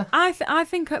seem fair? I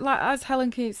think, like as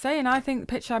Helen keeps saying, I think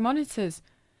pitch side monitors.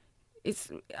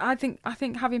 I think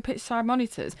having pitch side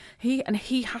monitors, he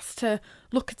has to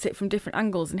look at it from different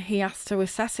angles and he has to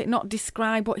assess it, not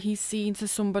describe what he's seen to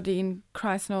somebody in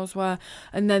Christ knows where,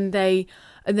 and then they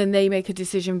make a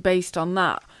decision based on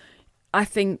that. I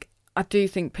do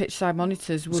think pitch side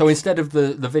monitors would. So instead of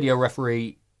the video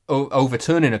referee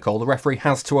overturning a call, the referee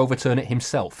has to overturn it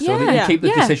himself, so that you keep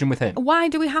the decision with him. Why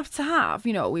do we have to have,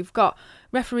 we've got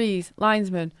referees,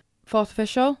 linesmen, fourth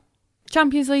official,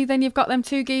 Champions League, then you've got them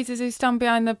 2 geezers who stand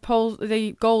behind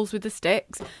the goals with the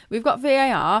sticks. We've got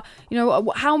VAR.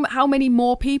 How many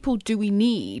more people do we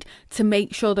need to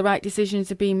make sure the right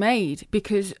decisions are being made?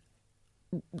 Because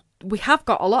we have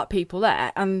got a lot of people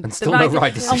there, and still no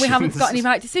right decisions. And we haven't got any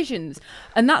right decisions.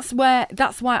 And that's why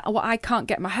what I can't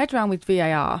get my head around with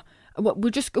VAR. We're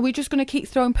just going to keep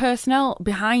throwing personnel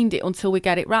behind it until we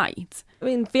get it right. I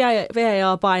mean,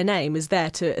 VAR by name is there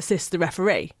to assist the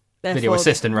referee. Therefore, video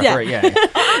assistant referee, yeah.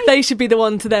 They should be the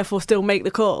one to therefore still make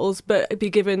the calls, but be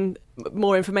given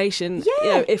more information,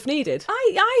 if needed.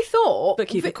 I thought, but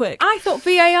keep it quick. I thought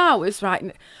VAR was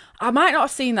right. I might not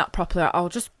have seen that properly. I'll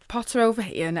just potter over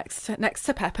here next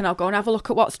to Pep, and I'll go and have a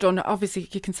look at what's done. Obviously,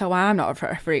 you can tell why I'm not a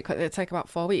referee because it'll take about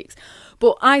 4 weeks.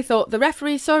 But I thought the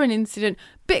referee saw an incident,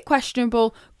 bit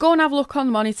questionable. Go and have a look on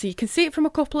the monitor. You can see it from a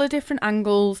couple of different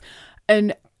angles,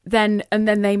 and then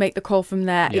they make the call from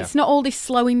there. Yeah. It's not all this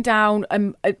slowing down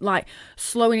and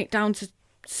slowing it down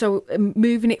to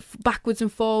moving it backwards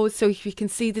and forwards so if you can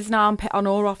see there's an armpit on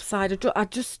or offside. I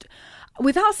just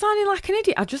without sounding like an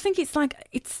idiot, I just think it's like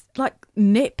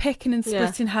nitpicking and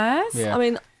splitting hairs. Yeah. I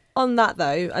mean, on that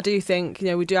though, I do think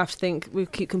we do have to think. We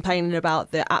keep complaining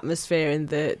about the atmosphere and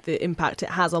the impact it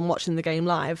has on watching the game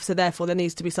live. So therefore, there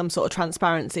needs to be some sort of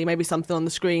transparency, maybe something on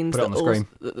the screens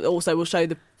that also will show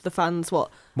the fans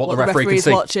what the referee is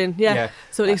watching. Yeah.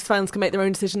 So at least fans can make their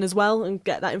own decision as well and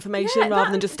get that information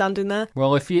rather than just standing there.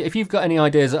 Well, if you've got any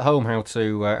ideas at home how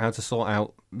to sort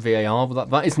out VAR,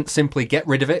 that isn't simply get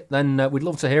rid of it, then we'd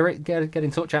love to hear it. Get in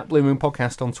touch at Blue Moon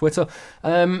Podcast on Twitter.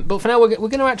 But for now, we're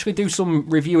going to actually do some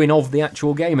reviewing of the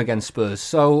actual game against Spurs.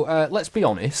 So let's be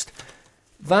honest,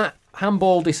 that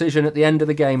handball decision at the end of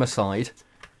the game aside,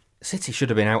 City should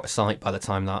have been out of sight by the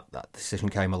time that decision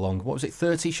came along. What was it,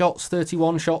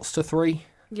 31 shots to 3?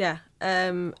 Yeah,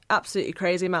 absolutely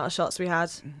crazy amount of shots we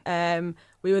had.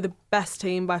 We were the best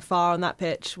team by far on that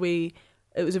pitch.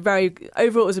 It was overall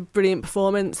it was a brilliant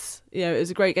performance. It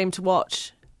was a great game to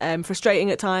watch.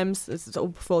 Frustrating at times. It's all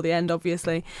before the end,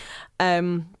 obviously. I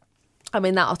mean,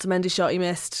 that Otamendi shot he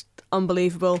missed,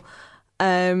 unbelievable.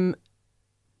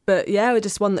 But yeah, we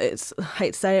just won. I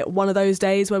hate to say it, one of those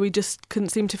days where we just couldn't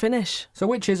seem to finish. So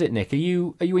which is it, Nick? Are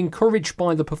you encouraged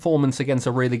by the performance against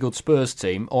a really good Spurs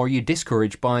team, or are you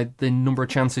discouraged by the number of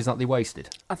chances that they wasted?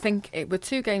 I think it were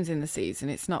 2 games in the season.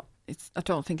 I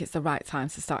don't think it's the right time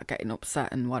to start getting upset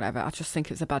and whatever. I just think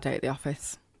it's a bad day at the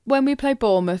office. When we play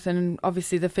Bournemouth and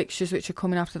obviously the fixtures which are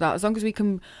coming after that, as long as we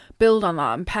can build on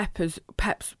that, and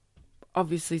Pep's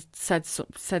obviously said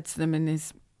to them in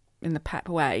the Pep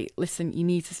way, listen, you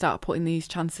need to start putting these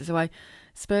chances away.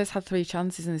 Spurs had 3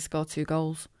 chances and they scored 2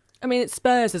 goals. I mean, it's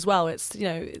Spurs as well. It's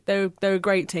they're a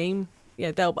great team.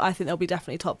 I think they'll be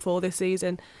definitely top 4 this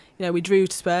season. We drew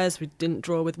to Spurs, we didn't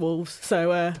draw with Wolves,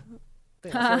 so I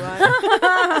think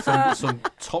that's all right. some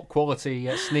top quality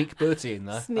sneak Bertie in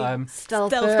there.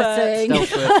 Stealth Bertie.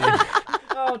 Stealth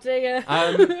Bertie. Oh dear.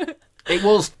 It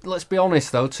was, let's be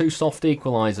honest though, 2 soft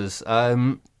equalisers.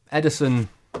 Ederson,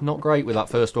 not great with that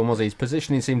first one, was he? His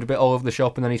positioning seemed a bit all over the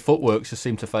shop, and then his footwork just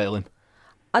seemed to fail him.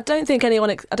 I don't think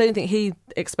he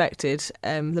expected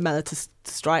Lamela to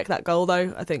strike that goal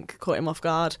though. I think caught him off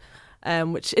guard,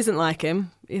 which isn't like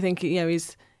him. You think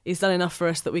he's done enough for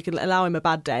us that we can allow him a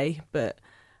bad day, but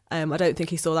I don't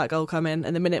think he saw that goal come in.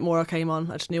 And the minute Mora came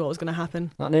on, I just knew what was going to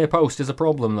happen. That near post is a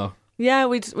problem though. Yeah,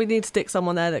 we need to stick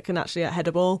someone there that can actually head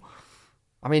a ball.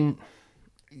 I mean,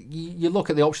 you look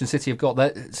at the options City have got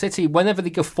there. City, whenever they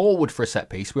go forward for a set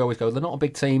piece, we always go, they're not a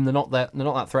big team, they're not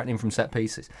that threatening from set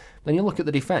pieces. Then you look at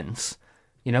the defence,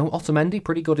 Otamendi,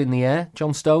 pretty good in the air.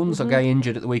 John Stones, okay,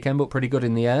 injured at the weekend, but pretty good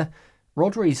in the air.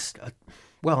 Rodri's,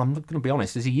 I'm going to be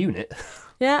honest, is a unit.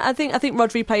 Yeah, I think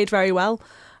Rodri played very well,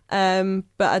 but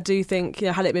I do think,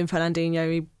 had it been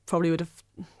Fernandinho, he probably would have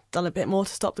done a bit more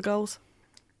to stop the goals.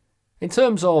 In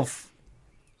terms of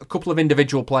a couple of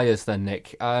individual players then,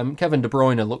 Nick. Kevin De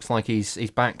Bruyne looks like he's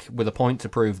back with a point to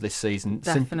prove this season.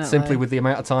 Definitely. Simply with the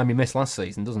amount of time he missed last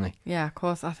season, doesn't he? Yeah, of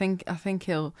course. I think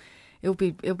he'll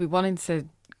be wanting to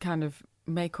kind of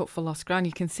make up for lost ground.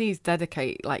 You can see he's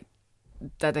dedicated,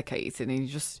 and he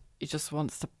just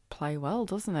wants to play well,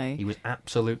 doesn't he? He was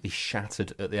absolutely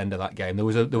shattered at the end of that game.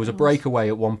 There was a breakaway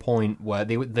at one point where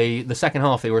the second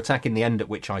half they were attacking the end at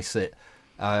which I sit.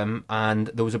 And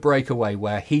there was a breakaway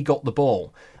where he got the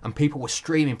ball and people were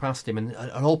streaming past him and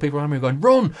all people around him were going,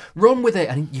 run with it,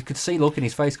 and you could see look in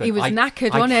his face going, he was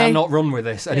knackered, wasn't he? I cannot run with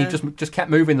this, and he just kept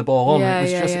moving the ball on. Yeah,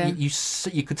 it was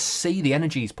just you could see the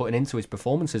energy he's putting into his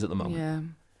performances at the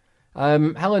moment.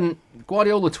 Yeah. Helen,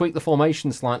 Guardiola tweaked the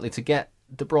formation slightly to get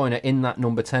De Bruyne in that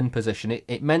number 10 position.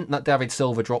 It meant that David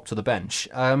Silva dropped to the bench.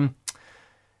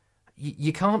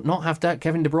 You can't not have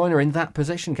Kevin De Bruyne in that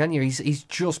position, can you? He's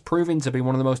just proving to be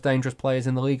one of the most dangerous players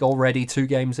in the league already 2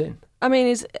 games in. I mean,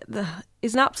 he's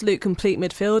an absolute complete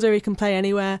midfielder. He can play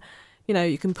anywhere.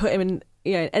 You can put him in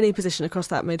any position across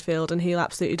that midfield and he'll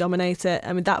absolutely dominate it.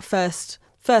 I mean, that first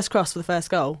cross for the first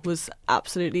goal was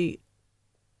absolutely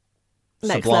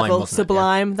next sublime, level.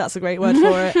 Sublime. Yeah. That's a great word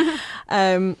for it.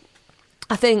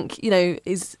 I think,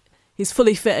 he's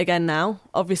fully fit again now.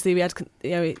 Obviously, we had,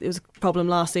 it was a problem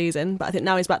last season, but I think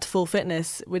now he's back to full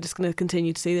fitness. We're just going to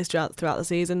continue to see this throughout the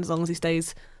season as long as he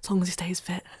stays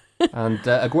fit. And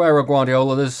Aguero,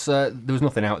 Guardiola, there was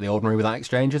nothing out of the ordinary with that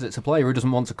exchange. It's a player who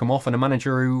doesn't want to come off and a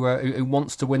manager who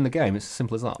wants to win the game. It's as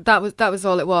simple as that. That was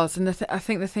all it was. And I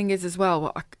think the thing is as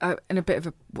well, in a bit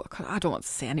of I don't want to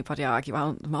see anybody argue. I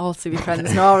want them all to be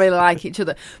friends nor really like each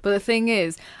other. But the thing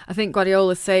is, I think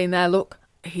Guardiola's saying there, look,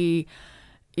 he's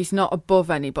not above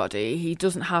anybody. He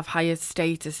doesn't have higher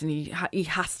status, and he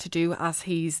has to do as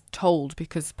he's told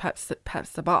because Pep's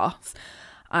the boss.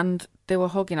 And they were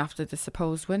hugging after the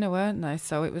supposed winner, weren't they?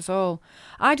 So it was all.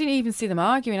 I didn't even see them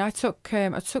arguing. I took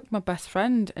my best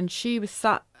friend, and she was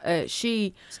sat.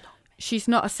 She's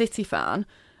not a City fan,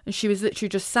 and she was literally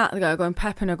just sat there going,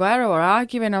 Pep and Aguero were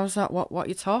arguing. I was like, what are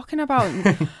you talking about?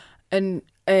 And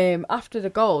after the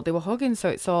goal, they were hugging. So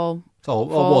it's all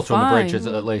water fine. on the bridges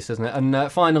at least, isn't it? And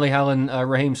finally, Helen,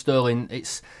 Raheem Sterling,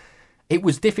 it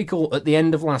was difficult at the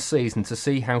end of last season to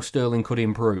see how Sterling could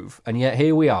improve, and yet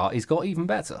here we are. He's got even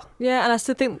better. Yeah, and I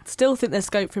still think there's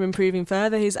scope for him improving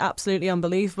further. He's absolutely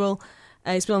unbelievable.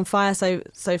 He's been on fire so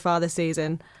far this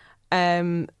season.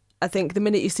 I think the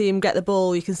minute you see him get the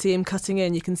ball, you can see him cutting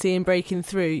in, you can see him breaking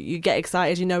through. You get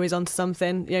excited, you know he's onto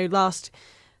something.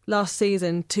 Last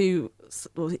season,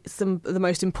 some of the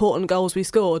most important goals we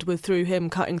scored were through him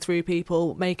cutting through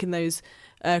people, making those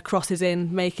crosses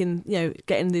in,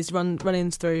 getting these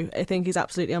run-ins through. I think he's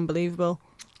absolutely unbelievable.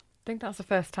 I think that's the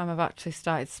first time I've actually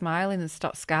started smiling and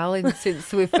stopped scowling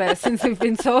since we've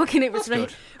been talking. It was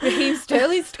Raheem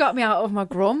Sterling's got me out of my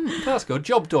grump. That's good.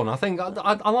 Job done. I think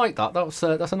I like that. That's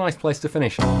a nice place to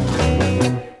finish.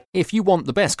 If you want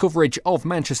the best coverage of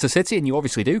Manchester City, and you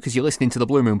obviously do because you're listening to the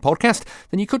Blue Moon podcast,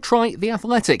 then you could try The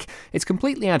Athletic. It's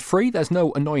completely ad-free, there's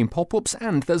no annoying pop-ups,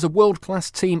 and there's a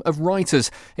world-class team of writers.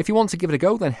 If you want to give it a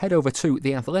go, then head over to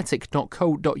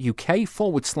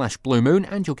theathletic.co.uk/Blue Moon,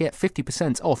 and you'll get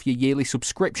 50% off your yearly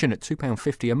subscription at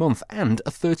 £2.50 a month and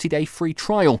a 30-day free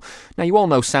trial. Now, you all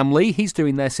know Sam Lee, he's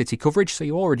doing their City coverage, so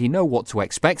you already know what to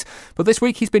expect. But this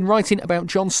week he's been writing about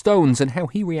John Stones and how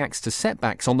he reacts to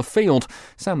setbacks on the field.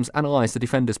 Sam Sam's analysed the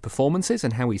defender's performances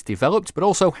and how he's developed, but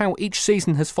also how each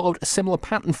season has followed a similar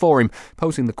pattern for him,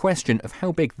 posing the question of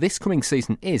how big this coming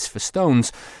season is for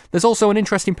Stones. There's also an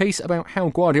interesting piece about how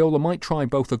Guardiola might try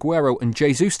both Aguero and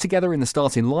Jesus together in the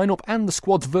starting lineup, and the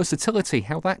squad's versatility,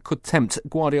 how that could tempt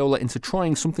Guardiola into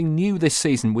trying something new this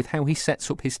season with how he sets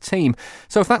up his team.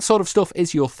 So if that sort of stuff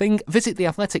is your thing, visit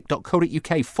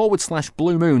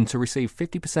theathletic.co.uk/Blue Moon to receive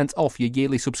 50% off your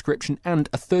yearly subscription and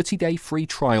a 30-day free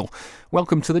trial.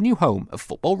 Welcome to the new home of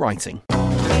football writing.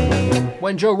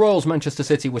 When Joe Royle's Manchester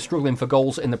City were struggling for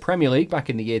goals in the Premier League back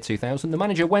in the year 2000, the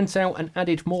manager went out and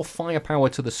added more firepower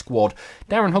to the squad.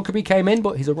 Darren Huckabee came in,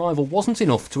 but his arrival wasn't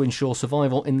enough to ensure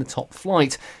survival in the top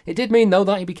flight. It did mean, though,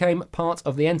 that he became part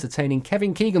of the entertaining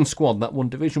Kevin Keegan squad that won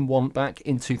Division 1 back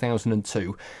in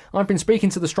 2002. I've been speaking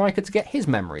to the striker to get his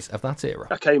memories of that era.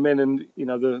 I came in and,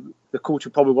 the culture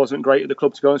probably wasn't great at the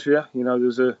club, to be honest with you.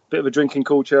 There's a bit of a drinking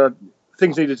culture.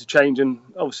 Things needed to change, and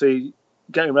obviously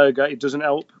getting relegated doesn't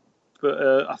help.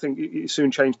 But I think it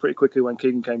soon changed pretty quickly when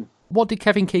Keegan came in. What did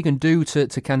Kevin Keegan do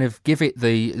to kind of give it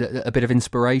a bit of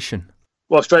inspiration?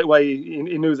 Well, straight away he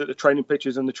knew that the training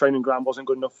pitches and the training ground wasn't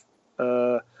good enough.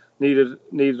 Needed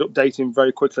updating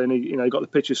very quickly, and he got the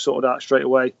pitches sorted out straight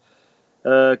away.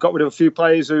 Got rid of a few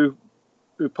players who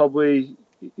probably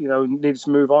needed to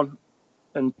move on,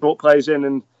 and brought players in.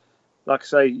 And like I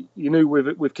say, you knew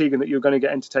with Keegan that you were going to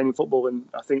get entertaining football, and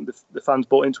I think the fans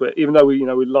bought into it. Even though we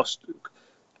lost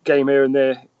game here and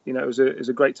there, it was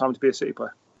a great time to be a City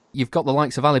player. You've got the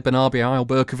likes of Ali Benarbia, Eyal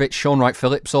Berkovic, Sean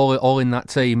Wright-Phillips, all in that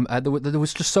team. There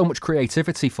was just so much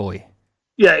creativity for you.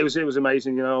 Yeah, it was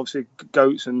amazing. Obviously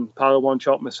Goats and Paolo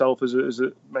Wanchop, myself as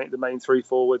the main three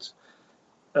forwards.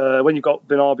 When you've got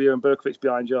Benarbia and Berkovic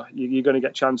behind you, you're going to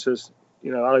get chances.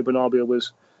 Ali Benarbia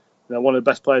was one of the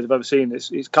best players I've ever seen.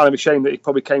 It's kind of a shame that he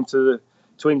probably came to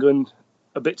England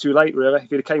a bit too late, really.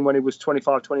 If he'd came when he was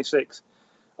 25, 26,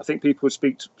 I think people would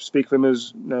speak of him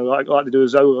as like they do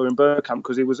with Zola and Bergkamp,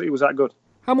 because he was that good.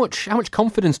 How much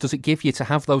confidence does it give you to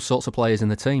have those sorts of players in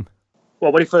the team?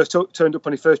 Well, when he first turned up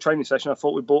on his first training session, I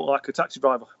thought we bought like a taxi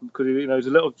driver, because he was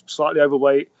a little slightly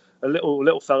overweight, a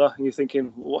little fella, and you're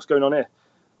thinking, what's going on here?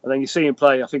 And then you see him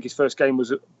play. I think his first game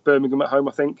was at Birmingham at home,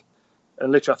 I think,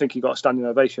 and literally I think he got a standing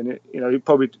ovation. He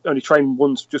probably only trained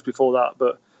once just before that,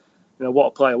 but what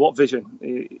a player, what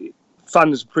vision.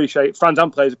 Fans and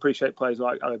players appreciate players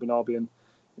like Ali Benarbia, and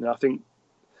I think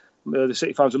the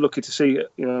City fans were lucky to see a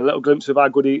little glimpse of how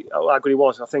good he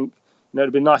was. I think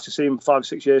it'd been nice to see him 5 or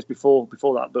 6 years before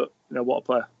that, but what a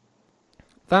player.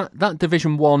 That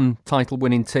Division 1 title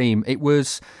winning team, it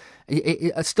was.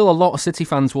 Still, a lot of City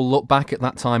fans will look back at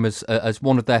that time as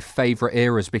one of their favourite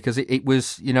eras, because it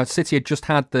was, City had just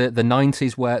had the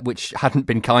 90s which hadn't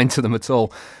been kind to them at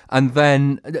all, and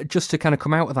then just to kind of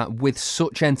come out of that with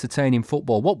such entertaining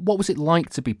football. What was it like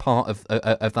to be part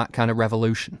of that kind of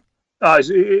revolution?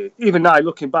 Even now,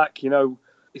 looking back,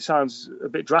 it sounds a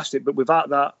bit drastic, but without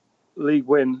that league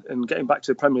win and getting back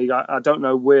to the Premier League, I don't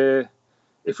know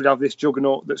if we'd have this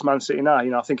juggernaut that's Man City now.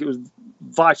 I think it was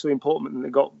vitally important that they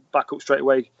got back up straight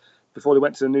away before they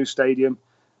went to the new stadium,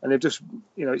 and they've just,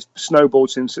 it's snowballed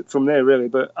since from there, really.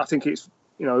 But I think it's,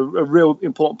 a real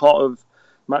important part of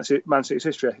Man City's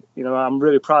history. I'm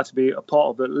really proud to be a part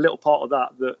of a little part of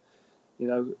that,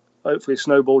 hopefully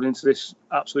snowballed into this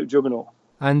absolute juggernaut.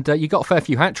 And you got a fair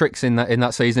few hat-tricks in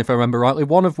that season, if I remember rightly,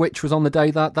 one of which was on the day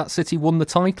that City won the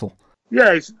title.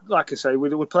 Yeah, it's, like I say,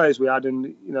 with the players we had,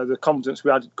 and the confidence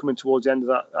we had coming towards the end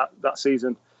of that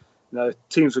season,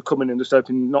 teams were coming and just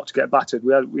hoping not to get battered.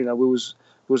 We had, we was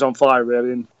on fire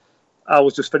really, and I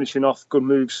was just finishing off good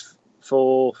moves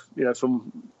for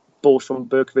from balls from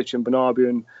Berkovic and Benarbia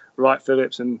and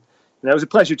Wright-Phillips, and it was a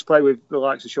pleasure to play with the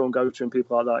likes of Sean Goater and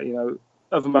people like that.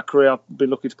 Over my career, I've been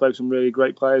lucky to play with some really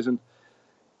great players, and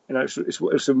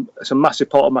it's a massive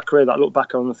part of my career that I look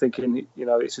back on and thinking,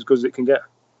 it's as good as it can get.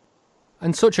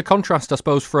 And such a contrast, I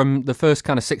suppose, from the first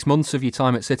kind of 6 months of your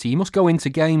time at City. You must go into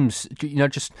games,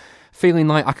 just feeling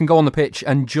like I can go on the pitch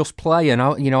and just play, and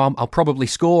I'll probably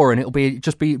score, and it'll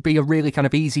be a really kind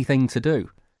of easy thing to do.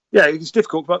 Yeah, it's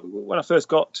difficult. But when I first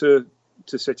got to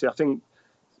City, I think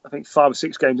 5 or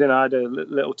 6 games in, I had a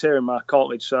little tear in my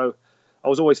cartilage. So I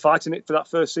was always fighting it for that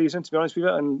first season, to be honest with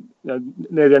you. And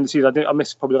near the end of the season, I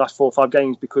missed probably the last 4 or 5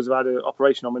 games because I had an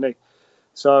operation on my knee.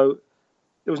 So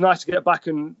it was nice to get back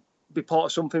and be part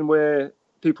of something where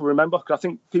people remember. Because I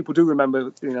think people do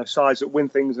remember, sides that win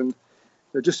things, and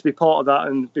just to be part of that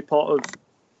and be part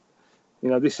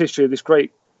of, this history of this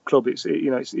great club.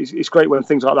 It's great when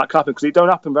things like that happen, because it don't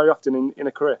happen very often in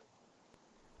a career.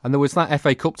 And there was that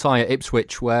FA Cup tie at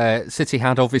Ipswich where City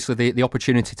had obviously the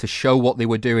opportunity to show what they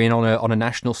were doing on a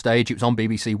national stage. It was on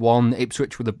BBC One.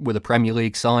 Ipswich with a Premier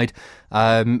League side,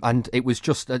 and it was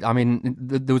just,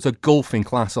 there was a gulf in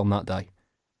class on that day.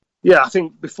 Yeah, I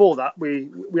think before that we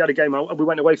had a game. We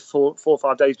went away for 4 or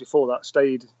 5 days before that.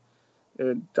 Stayed,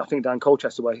 I think, down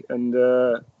Colchester way,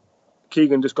 and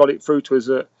Keegan just got it through to us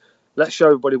that let's show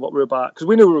everybody what we're about, because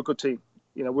we knew we were a good team.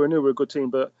 We knew we were a good team,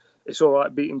 but it's all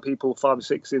right beating people 5 or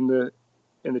 6 in the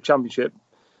Championship,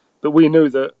 but we knew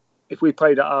that if we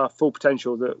played at our full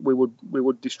potential, that we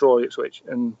would destroy Ipswich,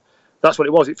 and that's what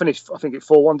it was. It finished, I think,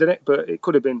 4-1, didn't it? But it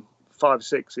could have been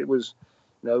 5-6. It was,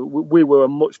 we were a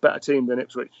much better team than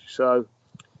Ipswich. So,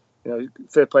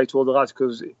 fair play to all the lads,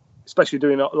 because especially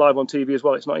doing it live on TV as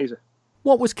well, it's not easy.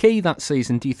 What was key that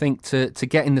season, do you think, to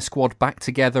getting the squad back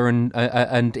together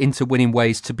and into winning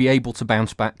ways to be able to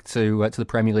bounce back to the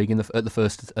Premier League at the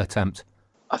first attempt?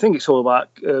 I think it's all about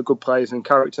good players and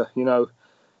character. You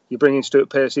bring in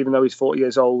Stuart Pearce, even though he's 40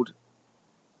 years old,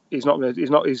 his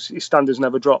standards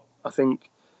never drop. I think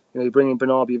you bring in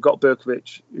Bernardi, you've got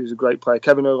Berkovic, who's a great player,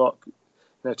 Kevin Urlock,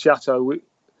 Chiato. We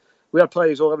had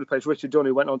players all over the place. Richard Dunn,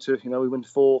 who went on to he won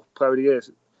 4 Player of the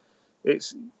Years.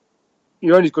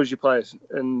 You're only as good as your players,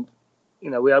 and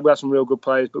we had some real good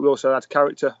players, but we also had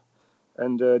character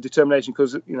and determination,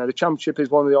 because the Championship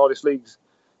is one of the hardest leagues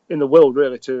in the world,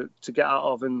 really, to get out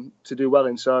of and to do well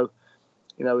in. So,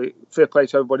 fair play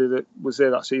to everybody that was there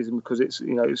that season, because it's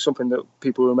something that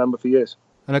people remember for years.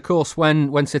 And of course,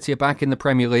 when City are back in the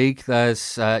Premier League,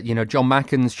 there's John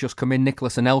Macken's just come in,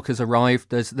 Nicholas Anelka's arrived.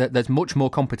 There's much more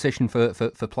competition for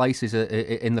places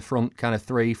in the front kind of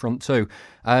 3, front 2.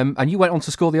 And you went on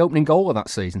to score the opening goal of that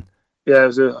season.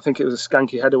 Yeah, I think it was a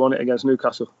skanky header on it against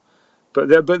Newcastle, but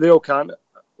they all can't.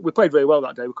 We played very well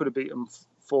that day. We could have beat them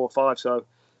 4 or 5. So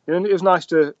it was nice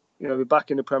to be back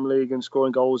in the Premier League and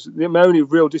scoring goals. My only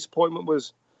real disappointment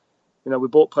was we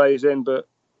brought players in, but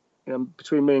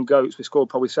between me and Goats, we scored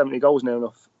probably 70 goals near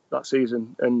enough that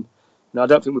season, and I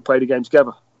don't think we played a game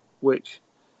together. Which,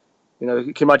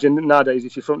 you can imagine nowadays,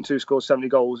 if your front 2 scores 70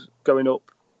 goals going up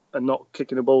and not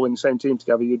kicking a ball in the same team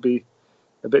together, you'd be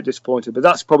a bit disappointed. But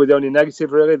that's probably the only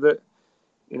negative, really, that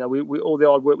we all the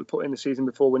hard work we put in the season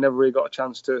before, we never really got a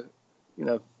chance to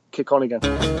kick on again.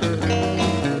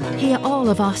 Hear all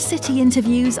of our City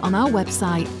interviews on our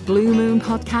website,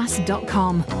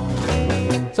 bluemoonpodcast.com.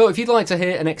 So if you'd like to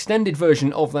hear an extended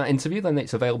version of that interview, then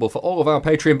it's available for all of our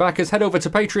Patreon backers. Head over to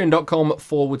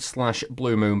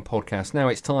patreon.com/Blue Moon Podcast. Now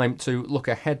it's time to look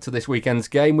ahead to this weekend's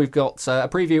game. We've got a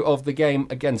preview of the game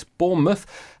against Bournemouth.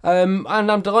 And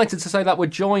I'm delighted to say that we're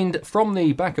joined from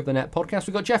the Back of the Net podcast.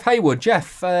 We've got Jeff Hayward.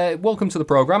 Jeff, welcome to the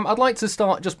programme. I'd like to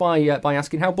start just by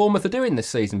asking how Bournemouth are doing this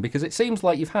season, because it seems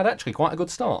like you've had actually quite a good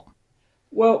start.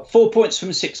 Well, 4 points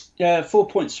from 6. 4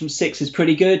 points from 6 is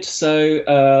pretty good. So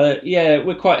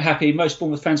we're quite happy. Most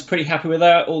Bournemouth fans are pretty happy with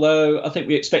that. Although I think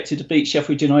we expected to beat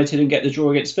Sheffield United and get the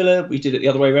draw against Villa. We did it the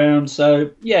other way around. So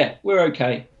we're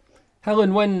okay.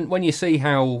 Helen, when you see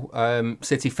how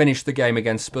City finished the game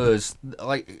against Spurs,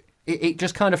 like it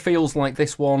just kind of feels like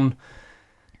this one.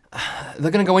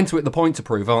 They're going to go into it the point to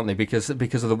prove, aren't they? Because of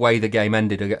the way the game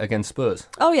ended against Spurs.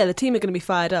 Oh yeah, the team are going to be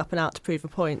fired up and out to prove a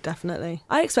point, definitely.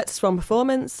 I expect a strong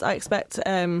performance. I expect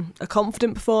a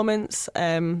confident performance.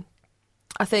 I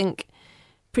think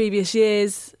previous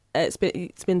years it's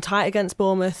been tight against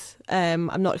Bournemouth.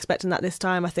 I'm not expecting that this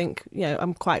time. I think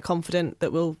I'm quite confident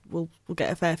that we'll get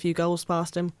a fair few goals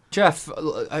past him. Jeff,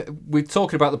 we're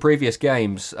talking about the previous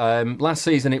games. Last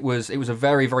season it was a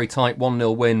very, very tight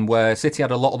 1-0 win where City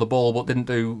had a lot of the ball but didn't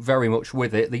do very much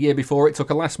with it. The year before it took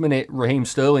a last-minute Raheem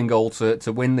Sterling goal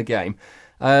to win the game.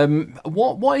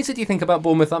 What is it, do you think, about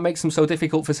Bournemouth that makes them so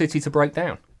difficult for City to break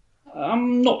down?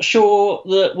 I'm not sure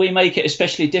that we make it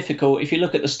especially difficult. If you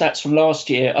look at the stats from last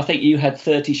year, I think you had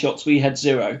 30 shots, we had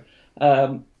 0.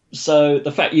 So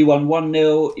the fact you won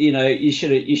 1-0,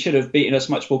 you should have beaten us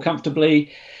much more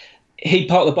comfortably. He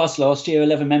parked the bus last year,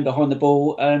 11 men behind the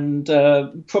ball, and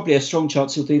probably a strong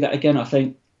chance he'll do that again, I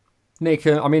think. Nick,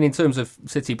 in terms of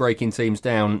City breaking teams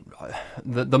down,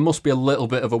 there must be a little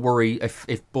bit of a worry if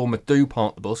Bournemouth do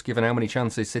park the bus, given how many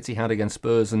chances City had against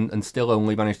Spurs and still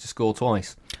only managed to score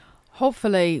twice.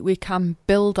 Hopefully we can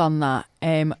build on that.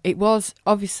 It was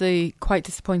obviously quite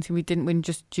disappointing we didn't win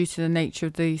just due to the nature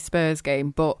of the Spurs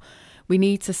game, but we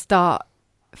need to start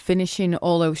finishing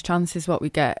all those chances what we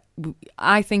get.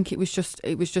 I think it was just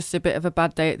a bit of a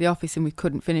bad day at the office and we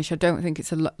couldn't finish. I don't think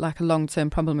it's a long-term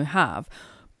problem we have,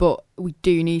 but we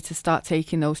do need to start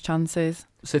taking those chances.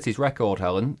 City's record,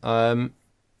 Helen,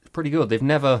 is pretty good. They've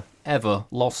never, ever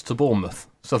lost to Bournemouth.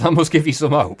 So that must give you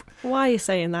some hope. Why are you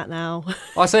saying that now?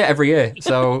 I say it every year,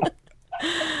 so...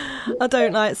 I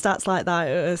don't like stats like that.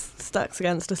 It stacks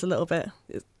against us a little bit.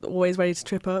 It's always ready to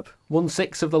trip up. Won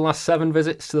 6 of the last 7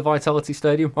 visits to the Vitality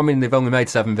Stadium. I mean, they've only made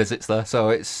 7 visits there, so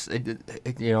it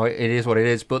is what it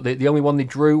is. But the only one they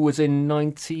drew was in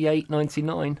 98,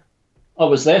 99. I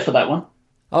was there for that one.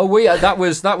 Oh, that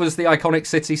was the iconic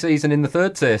City season in the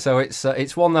third tier. So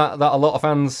it's one that a lot of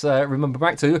fans remember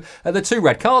back to. There were 2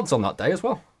 red cards on that day as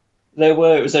well. It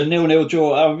was a 0-0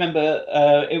 draw. I remember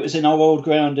it was in our old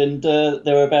ground, and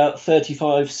there were about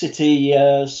 35 City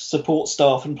support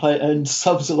staff and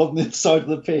subs along the side of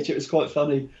the pitch. It was quite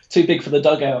funny. Too big for the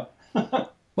dugout.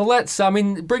 Well,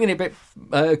 bringing it a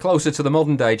bit closer to the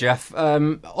modern day, Jeff.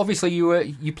 Obviously,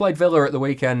 you played Villa at the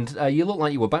weekend. You looked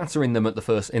like you were battering them in the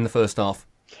first half.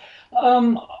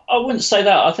 I wouldn't say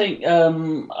that. I think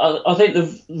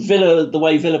the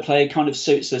way Villa play kind of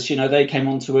suits us. You know, they came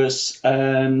onto us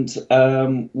and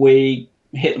we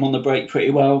hit them on the break pretty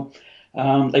well.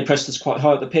 They pressed us quite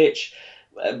high at the pitch.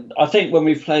 I think when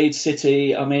we've played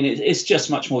City, I mean, it's just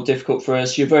much more difficult for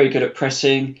us. You're very good at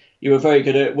pressing. You were very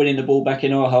good at winning the ball back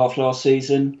in our half last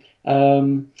season. I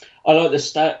like the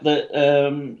stat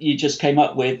that you just came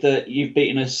up with, that you've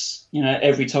beaten us,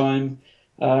 every time.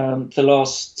 The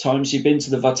last times you've been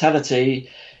to the Vitality,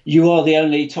 you are the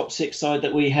only top 6 side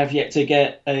that we have yet to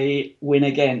get a win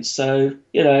against. So,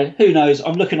 who knows?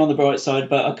 I'm looking on the bright side,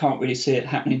 but I can't really see it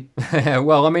happening.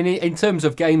 Well, I mean, in terms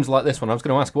of games like this one, I was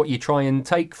going to ask what you try and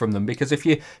take from them, because if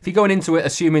you're going into it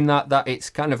assuming that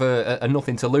it's kind of a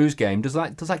nothing to lose game, does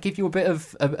that give you a bit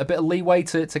of leeway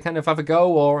to kind of have a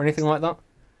go or anything like that?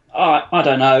 I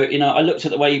don't know. I looked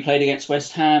at the way you played against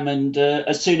West Ham, and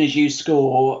as soon as you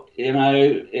score,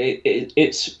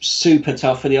 it's super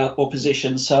tough for the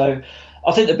opposition. So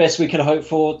I think the best we could hope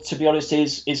for, to be honest,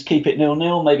 is keep it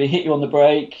 0-0, maybe hit you on the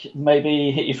break,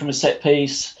 maybe hit you from a set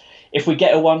piece. If we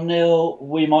get a 1-0,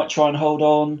 we might try and hold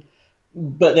on.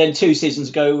 But then 2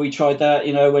 seasons ago, we tried that,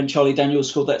 when Charlie Daniels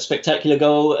scored that spectacular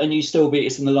goal, and you still beat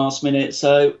us in the last minute.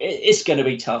 So it's going to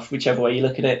be tough, whichever way you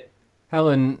look at it.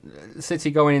 Helen,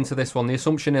 City going into this one, the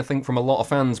assumption I think from a lot of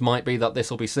fans might be that this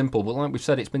will be simple, but like we've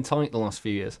said, it's been tight the last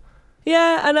few years.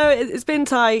 Yeah, I know it's been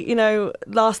tight.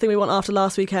 Last thing we want after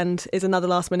last weekend is another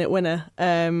last-minute winner.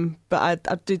 But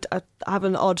I have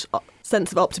an odd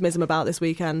sense of optimism about this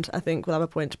weekend. I think we'll have a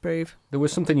point to prove. There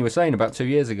was something you were saying about 2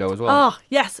 years ago as well. Oh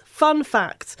yes, fun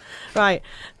fact. Right,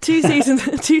 2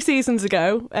 seasons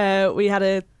ago, we had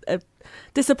a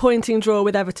disappointing draw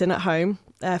with Everton at home.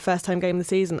 First home game of the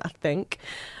season, I think.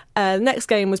 Next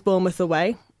game was Bournemouth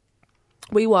away.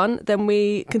 We won, then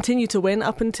we continued to win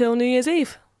up until New Year's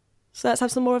Eve. So let's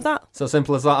have some more of that. So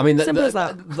simple as that. I mean, simple as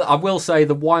that. I will say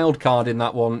the wild card in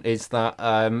that one is that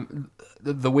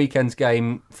the weekend's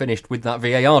game finished with that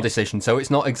VAR decision. So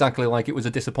it's not exactly like it was a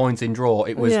disappointing draw.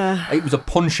 It was It was a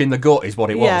punch in the gut, is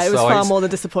what it was. Yeah, it was far more than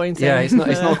disappointing. Yeah, it's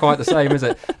not quite the same, is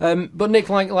it? But Nick,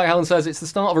 like Helen says, it's the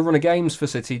start of a run of games for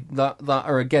City that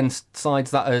are against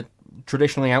sides that are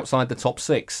traditionally outside the top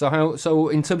 6. So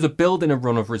in terms of building a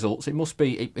run of results, it must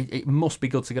be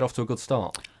good to get off to a good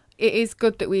start. It is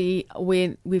good that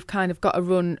we've kind of got a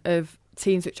run of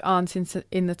teams which aren't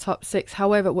in the top 6.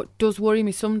 However, what does worry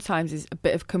me sometimes is a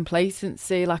bit of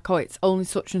complacency, like, it's only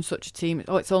such and such a team,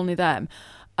 it's only them,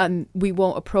 and we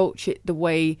won't approach it the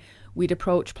way we'd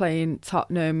approach playing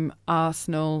Tottenham,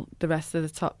 Arsenal, the rest of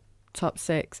the top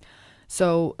 6.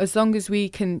 So as long as we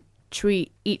can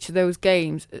treat each of those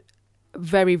games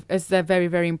as they're very,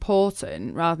 very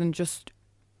important, rather than just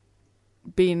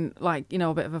being like,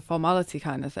 a bit of a formality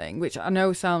kind of thing, which I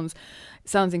know sounds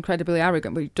incredibly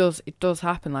arrogant, but it does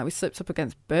happen. Like, we slipped up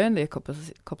against Burnley a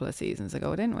couple of seasons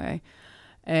ago, didn't we?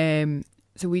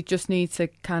 So we just need to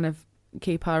kind of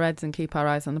keep our heads and keep our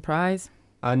eyes on the prize.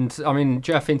 And I mean,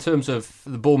 Jeff, in terms of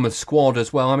the Bournemouth squad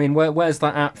as well, I mean, where's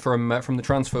that at from the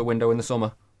transfer window in the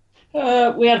summer?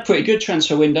 We had a pretty good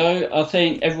transfer window. I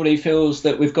think everybody feels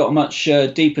that we've got a much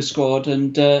deeper squad,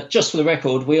 and just for the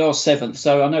record, we are 7th,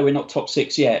 so I know we're not top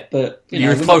 6 yet, but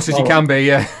you're as close as you can be,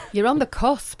 yeah. You're on the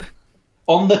cusp.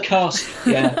 On the cusp,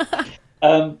 yeah.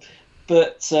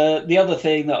 But the other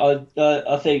thing that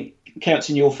I think counts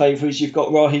in your favour is you've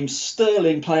got Raheem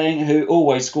Sterling playing, who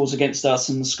always scores against us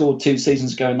and scored 2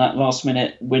 seasons ago in that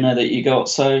last-minute winner that you got,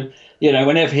 so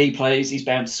whenever he plays, he's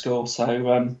bound to score.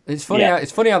 So it's funny. Yeah.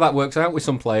 It's funny how that works out with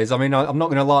some players. I mean, I'm not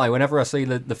going to lie. Whenever I see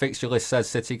the fixture list says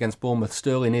City against Bournemouth,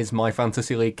 Sterling is my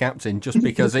fantasy league captain, just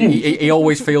because he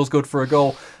always feels good for a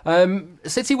goal.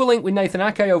 City will link with Nathan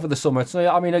Ake over the summer. So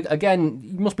I mean, again,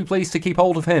 you must be pleased to keep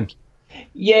hold of him.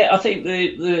 Yeah, I think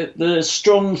the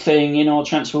strong thing in our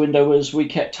transfer window was we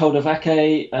kept hold of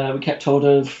Ake, we kept hold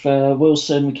of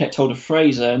Wilson, we kept hold of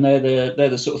Fraser, and they're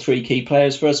the sort of three key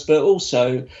players for us. But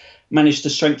also managed to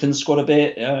strengthen the squad a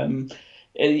bit.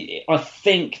 I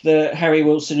think that Harry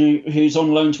Wilson, who's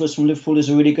on loan to us from Liverpool, is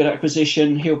a really good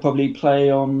acquisition. He'll probably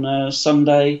play on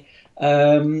Sunday.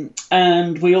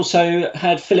 And we also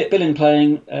had Philip Billing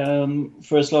playing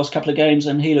for us last couple of games,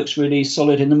 and he looks really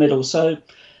solid in the middle. So,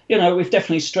 we've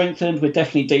definitely strengthened. We're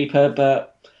definitely deeper,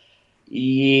 but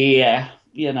yeah,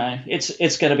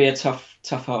 it's going to be a tough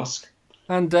ask.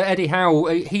 And Eddie Howe,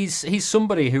 he's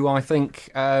somebody who I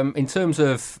think, in terms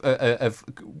of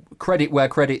credit where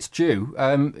credit's due,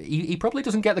 he probably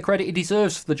doesn't get the credit he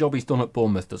deserves for the job he's done at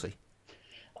Bournemouth, does he?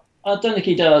 I don't think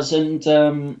he does.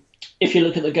 And if you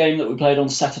look at the game that we played on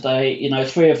Saturday,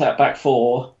 three of that back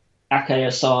four, Ake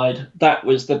aside, that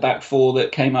was the back four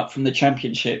that came up from the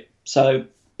Championship. So,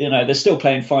 they're still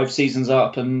playing 5 seasons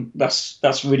up, and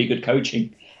that's really good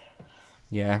coaching.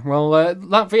 Yeah, well,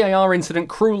 that VAR incident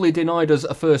cruelly denied us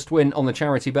a first win on the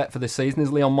charity bet for this season, as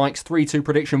Leon Mike's 3-2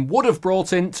 prediction would have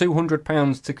brought in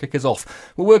 £200 to kick us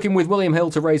off. We're working with William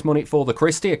Hill to raise money for the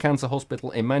Christie, a cancer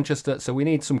hospital in Manchester, so we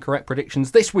need some correct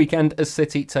predictions this weekend as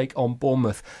City take on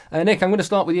Bournemouth. Nick, I'm going to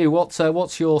start with you. What's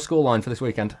your scoreline for this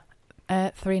weekend?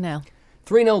 3-0.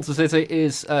 3-0 to City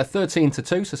is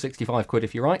 13-2, so 65 quid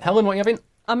if you're right. Helen, what are you having?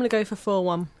 I'm going to go for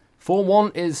 4-1.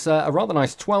 4-1 is a rather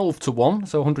nice 12-1,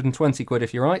 so 120 quid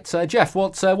if you're right. Jeff,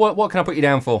 what can I put you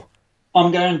down for?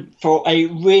 I'm going for a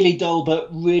really dull but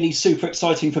really super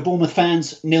exciting for Bournemouth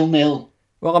fans, 0-0.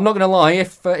 Well, I'm not going to lie,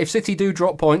 if City do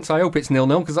drop points, I hope it's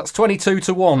 0-0, because that's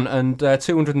 22-1 and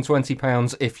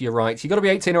 £220 if you're right. You've got to be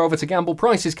 18 or over to gamble.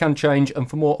 Prices can change, and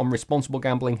for more on responsible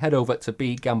gambling, head over to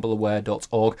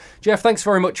begambleaware.org. Jeff, thanks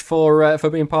very much for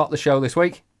being part of the show this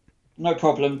week. No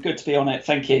problem. Good to be on it.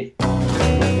 Thank you.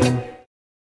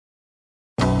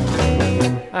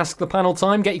 Ask the Panel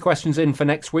time. Get your questions in for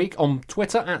next week on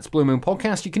Twitter at Blue Moon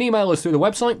Podcast. You can email us through the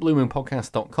website,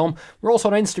 bluemoonpodcast.com. We're also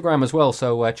on Instagram as well,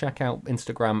 so check out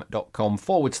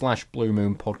instagram.com/Blue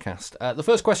Moon Podcast. The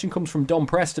first question comes from Don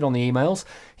Preston on the emails.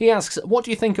 He asks, what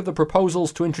do you think of the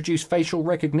proposals to introduce facial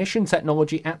recognition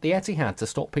technology at the Etihad to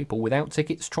stop people without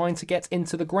tickets trying to get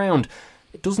into the ground?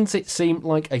 Doesn't it seem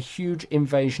like a huge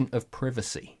invasion of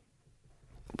privacy?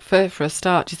 For a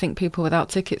start, do you think people without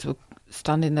tickets will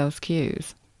stand in those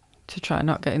queues to try and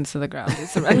not get into the ground?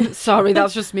 Sorry,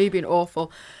 that's just me being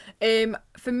awful.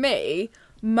 For me,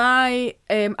 I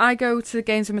go to the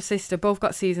games with my sister. Both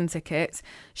got season tickets.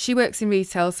 She works in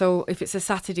retail, so if it's a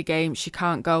Saturday game, she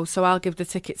can't go. So I'll give the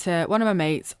ticket to one of my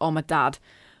mates or my dad.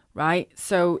 Right,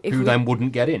 so if then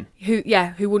wouldn't get in. Who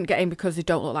wouldn't get in because they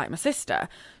don't look like my sister.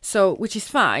 So, which is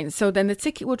fine. So then the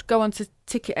ticket would go on to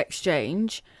ticket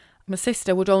exchange. My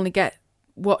sister would only get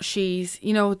what she's,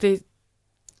 the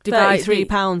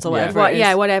 £33 or whatever. It is.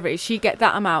 Yeah, whatever it is. She'd get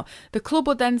that amount. The club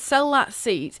would then sell that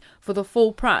seat for the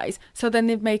full price. So then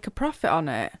they'd make a profit on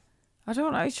it. I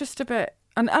don't know. It's just a bit.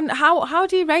 And how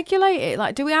do you regulate it?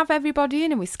 Like, do we have everybody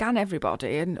in and we scan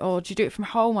everybody, or do you do it from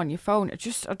home on your phone? I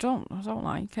don't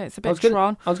like it. It's a bit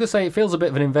Tron. I was going to say, it feels a bit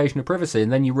of an invasion of privacy,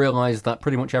 and then you realise that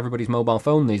pretty much everybody's mobile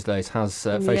phone these days has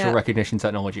facial recognition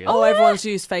technology. Oh, everyone's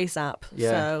used FaceApp, Yeah.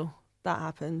 So that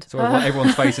happened. So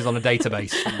everyone's face is on a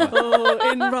database.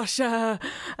 Oh, in Russia.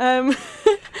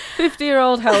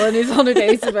 50-year-old Helen is on a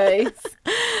database.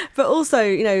 But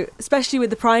also, especially with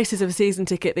the prices of a season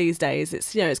ticket these days,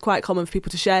 it's it's quite common for people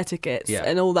to share tickets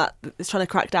and all that. It's trying to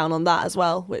crack down on that as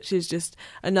well, which is just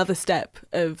another step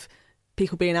of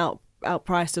people being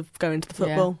outpriced of going to the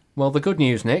football. Yeah. Well, the good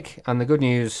news, Nick, and the good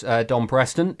news, Don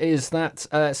Preston, is that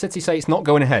City say it's not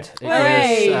going ahead.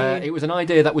 It was an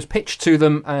idea that was pitched to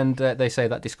them, and they say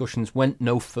that discussions went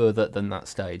no further than that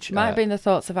stage. Might have been the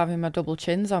thoughts of having my double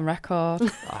chins on record.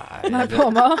 My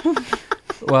poor mum.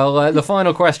 Well, the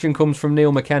final question comes from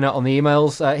Neil McKenna on the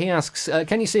emails. He asks,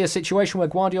 can you see a situation where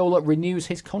Guardiola renews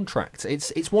his contract?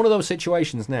 It's one of those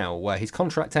situations now where his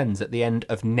contract ends at the end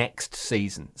of next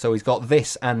season. So he's got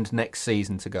this and next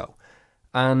season to go.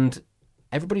 And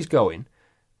everybody's going.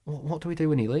 What do we do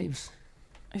when he leaves?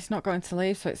 He's not going to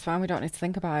leave, so it's fine. We don't need to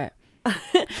think about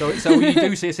it. So you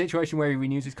do see a situation where he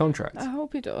renews his contract? I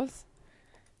hope he does.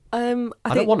 I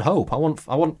don't want hope. I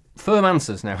want firm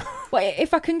answers now. Well,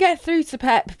 if I can get through to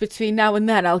Pep between now and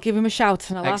then, I'll give him a shout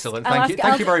and I'll Excellent. ask.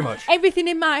 Thank you very much. Everything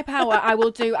in my power, I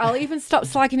will do. I'll even stop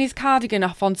slagging his cardigan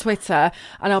off on Twitter,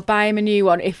 and I'll buy him a new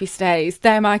one if he stays.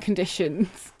 They're my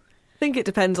conditions. I think it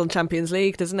depends on Champions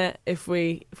League, doesn't it? If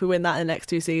we win that in the next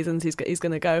 2 seasons, he's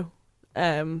going to go.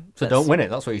 So don't win it.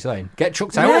 That's what you're saying. Get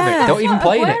chucked out of it. Don't even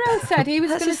play in it. Aguero said he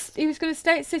was going to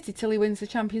stay at City till he wins the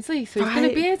Champions League. So he's going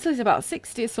to be here till he's about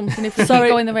 60 or something. If we keep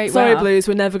going the rate Sorry, we're at. Blues,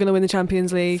 we're never going to win the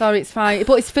Champions League. Sorry, it's fine,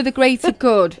 but it's for the greater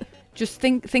good. Just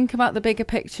think about the bigger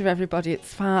picture, everybody.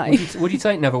 It's fine. Would you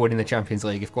take never winning the Champions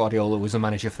League if Guardiola was the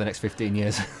manager for the next 15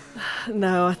 years?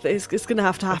 No, I think it's going to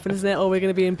have to happen, isn't it? Or we're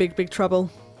going to be in big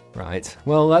trouble. Right.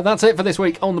 Well, that's it for this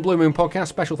week on the Blue Moon Podcast.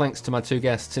 Special thanks to my two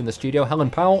guests in the studio, Helen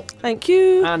Powell. Thank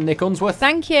you. And Nick Unsworth.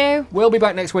 Thank you. We'll be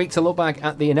back next week to look back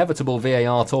at the inevitable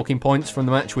VAR talking points from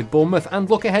the match with Bournemouth and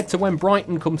look ahead to when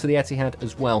Brighton come to the Etihad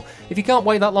as well. If you can't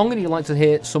wait that long and you'd like to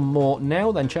hear some more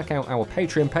now, then check out our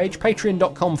Patreon page,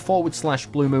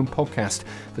 patreon.com/Blue Moon Podcast.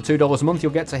 For $2 a month,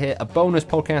 you'll get to hear a bonus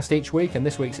podcast each week, and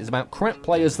this week's is about crap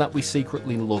players that we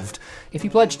secretly loved. If you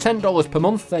pledge $10 per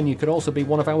month, then you could also be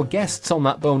one of our guests on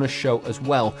that bonus show as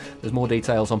well. There's more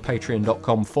details on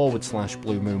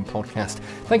patreon.com/Blue Moon Podcast.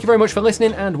 Thank you very much for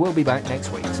listening, and we'll be back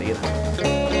next week. See you then.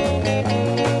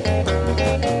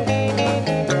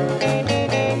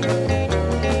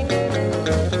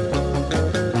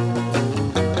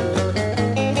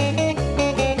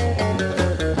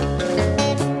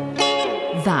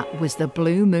 That was the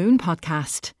Blue Moon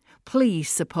Podcast. Please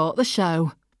support the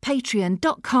show.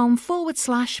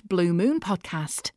 Patreon.com/Blue Moon Podcast.